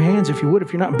 raise your hands if you would,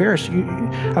 if you're not embarrassed.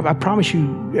 I promise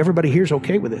you, everybody here is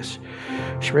okay with this.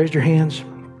 She raised her hands.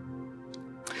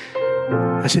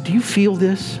 I said, do you feel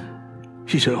this?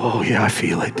 She said, oh, yeah, I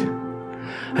feel it.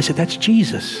 I said, that's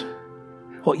Jesus.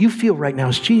 What you feel right now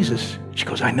is Jesus. She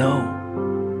goes, I know.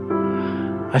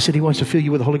 I said, he wants to fill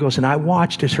you with the Holy Ghost. And I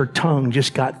watched as her tongue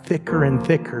just got thicker and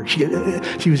thicker.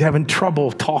 She was having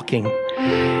trouble talking,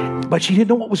 but she didn't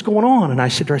know what was going on. And I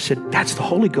said to her, that's the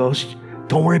Holy Ghost.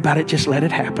 Don't worry about it. Just let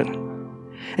it happen.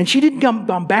 And she didn't come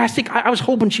bombastic. I was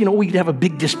hoping, we'd have a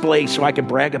big display so I could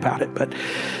brag about it. But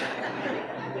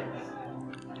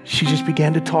she just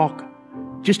began to talk.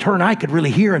 Just her and I could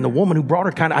really hear. And the woman who brought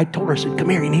her I told her, I said, come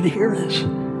here, you need to hear this.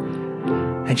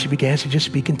 And she began to just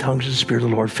speak in tongues as the Spirit of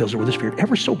the Lord fills her with the Spirit.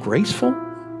 Ever so graceful.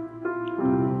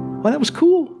 Well, that was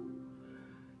cool.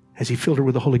 As he filled her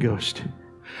with the Holy Ghost.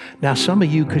 Now, some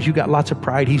of you, because you got lots of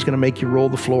pride, he's going to make you roll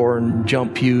the floor and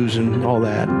jump pews and all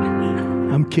that.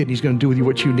 I'm kidding. He's going to do with you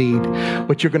what you need.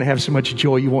 But you're going to have so much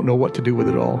joy, you won't know what to do with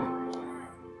it all.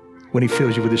 When he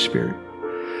fills you with his Spirit.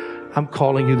 I'm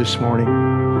calling you this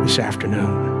morning, this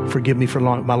afternoon. Forgive me for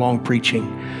my long preaching.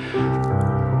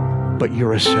 but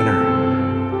you're a sinner.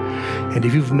 And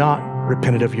if you've not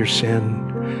repented of your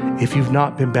sin, if you've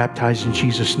not been baptized in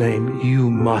Jesus' name, you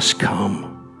must come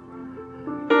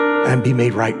and be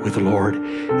made right with the Lord.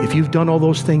 If you've done all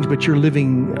those things, but you're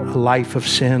living a life of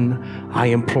sin, I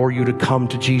implore you to come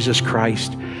to Jesus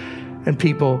Christ. And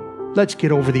people, let's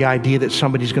get over the idea that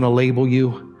somebody's going to label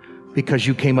you because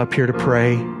you came up here to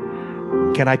pray.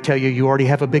 Can I tell you, you already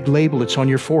have a big label. It's on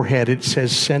your forehead. It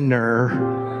says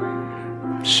sinner.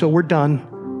 So we're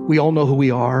done. We all know who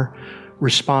we are.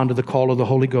 Respond to the call of the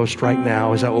Holy Ghost right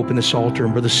now as I open this altar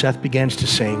and Brother Seth begins to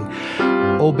sing.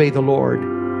 Obey the Lord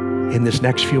in this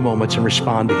next few moments and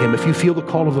respond to Him. If you feel the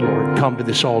call of the Lord, come to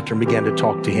this altar and begin to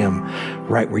talk to Him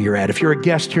right where you're at. If you're a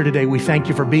guest here today, we thank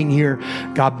you for being here.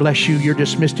 God bless you. You're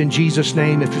dismissed in Jesus'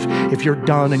 name. If you're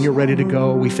done and you're ready to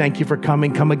go, we thank you for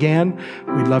coming. Come again.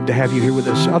 We'd love to have you here with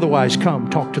us. Otherwise, come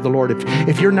talk to the Lord.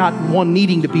 If you're not one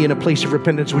needing to be in a place of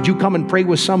repentance, would you come and pray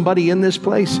with somebody in this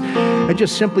place? And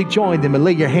just simply join them and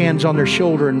lay your hands on their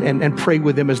shoulder and pray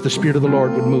with them as the Spirit of the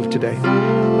Lord would move today.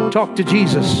 Talk to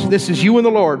Jesus. This is you and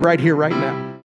the Lord right here, right now.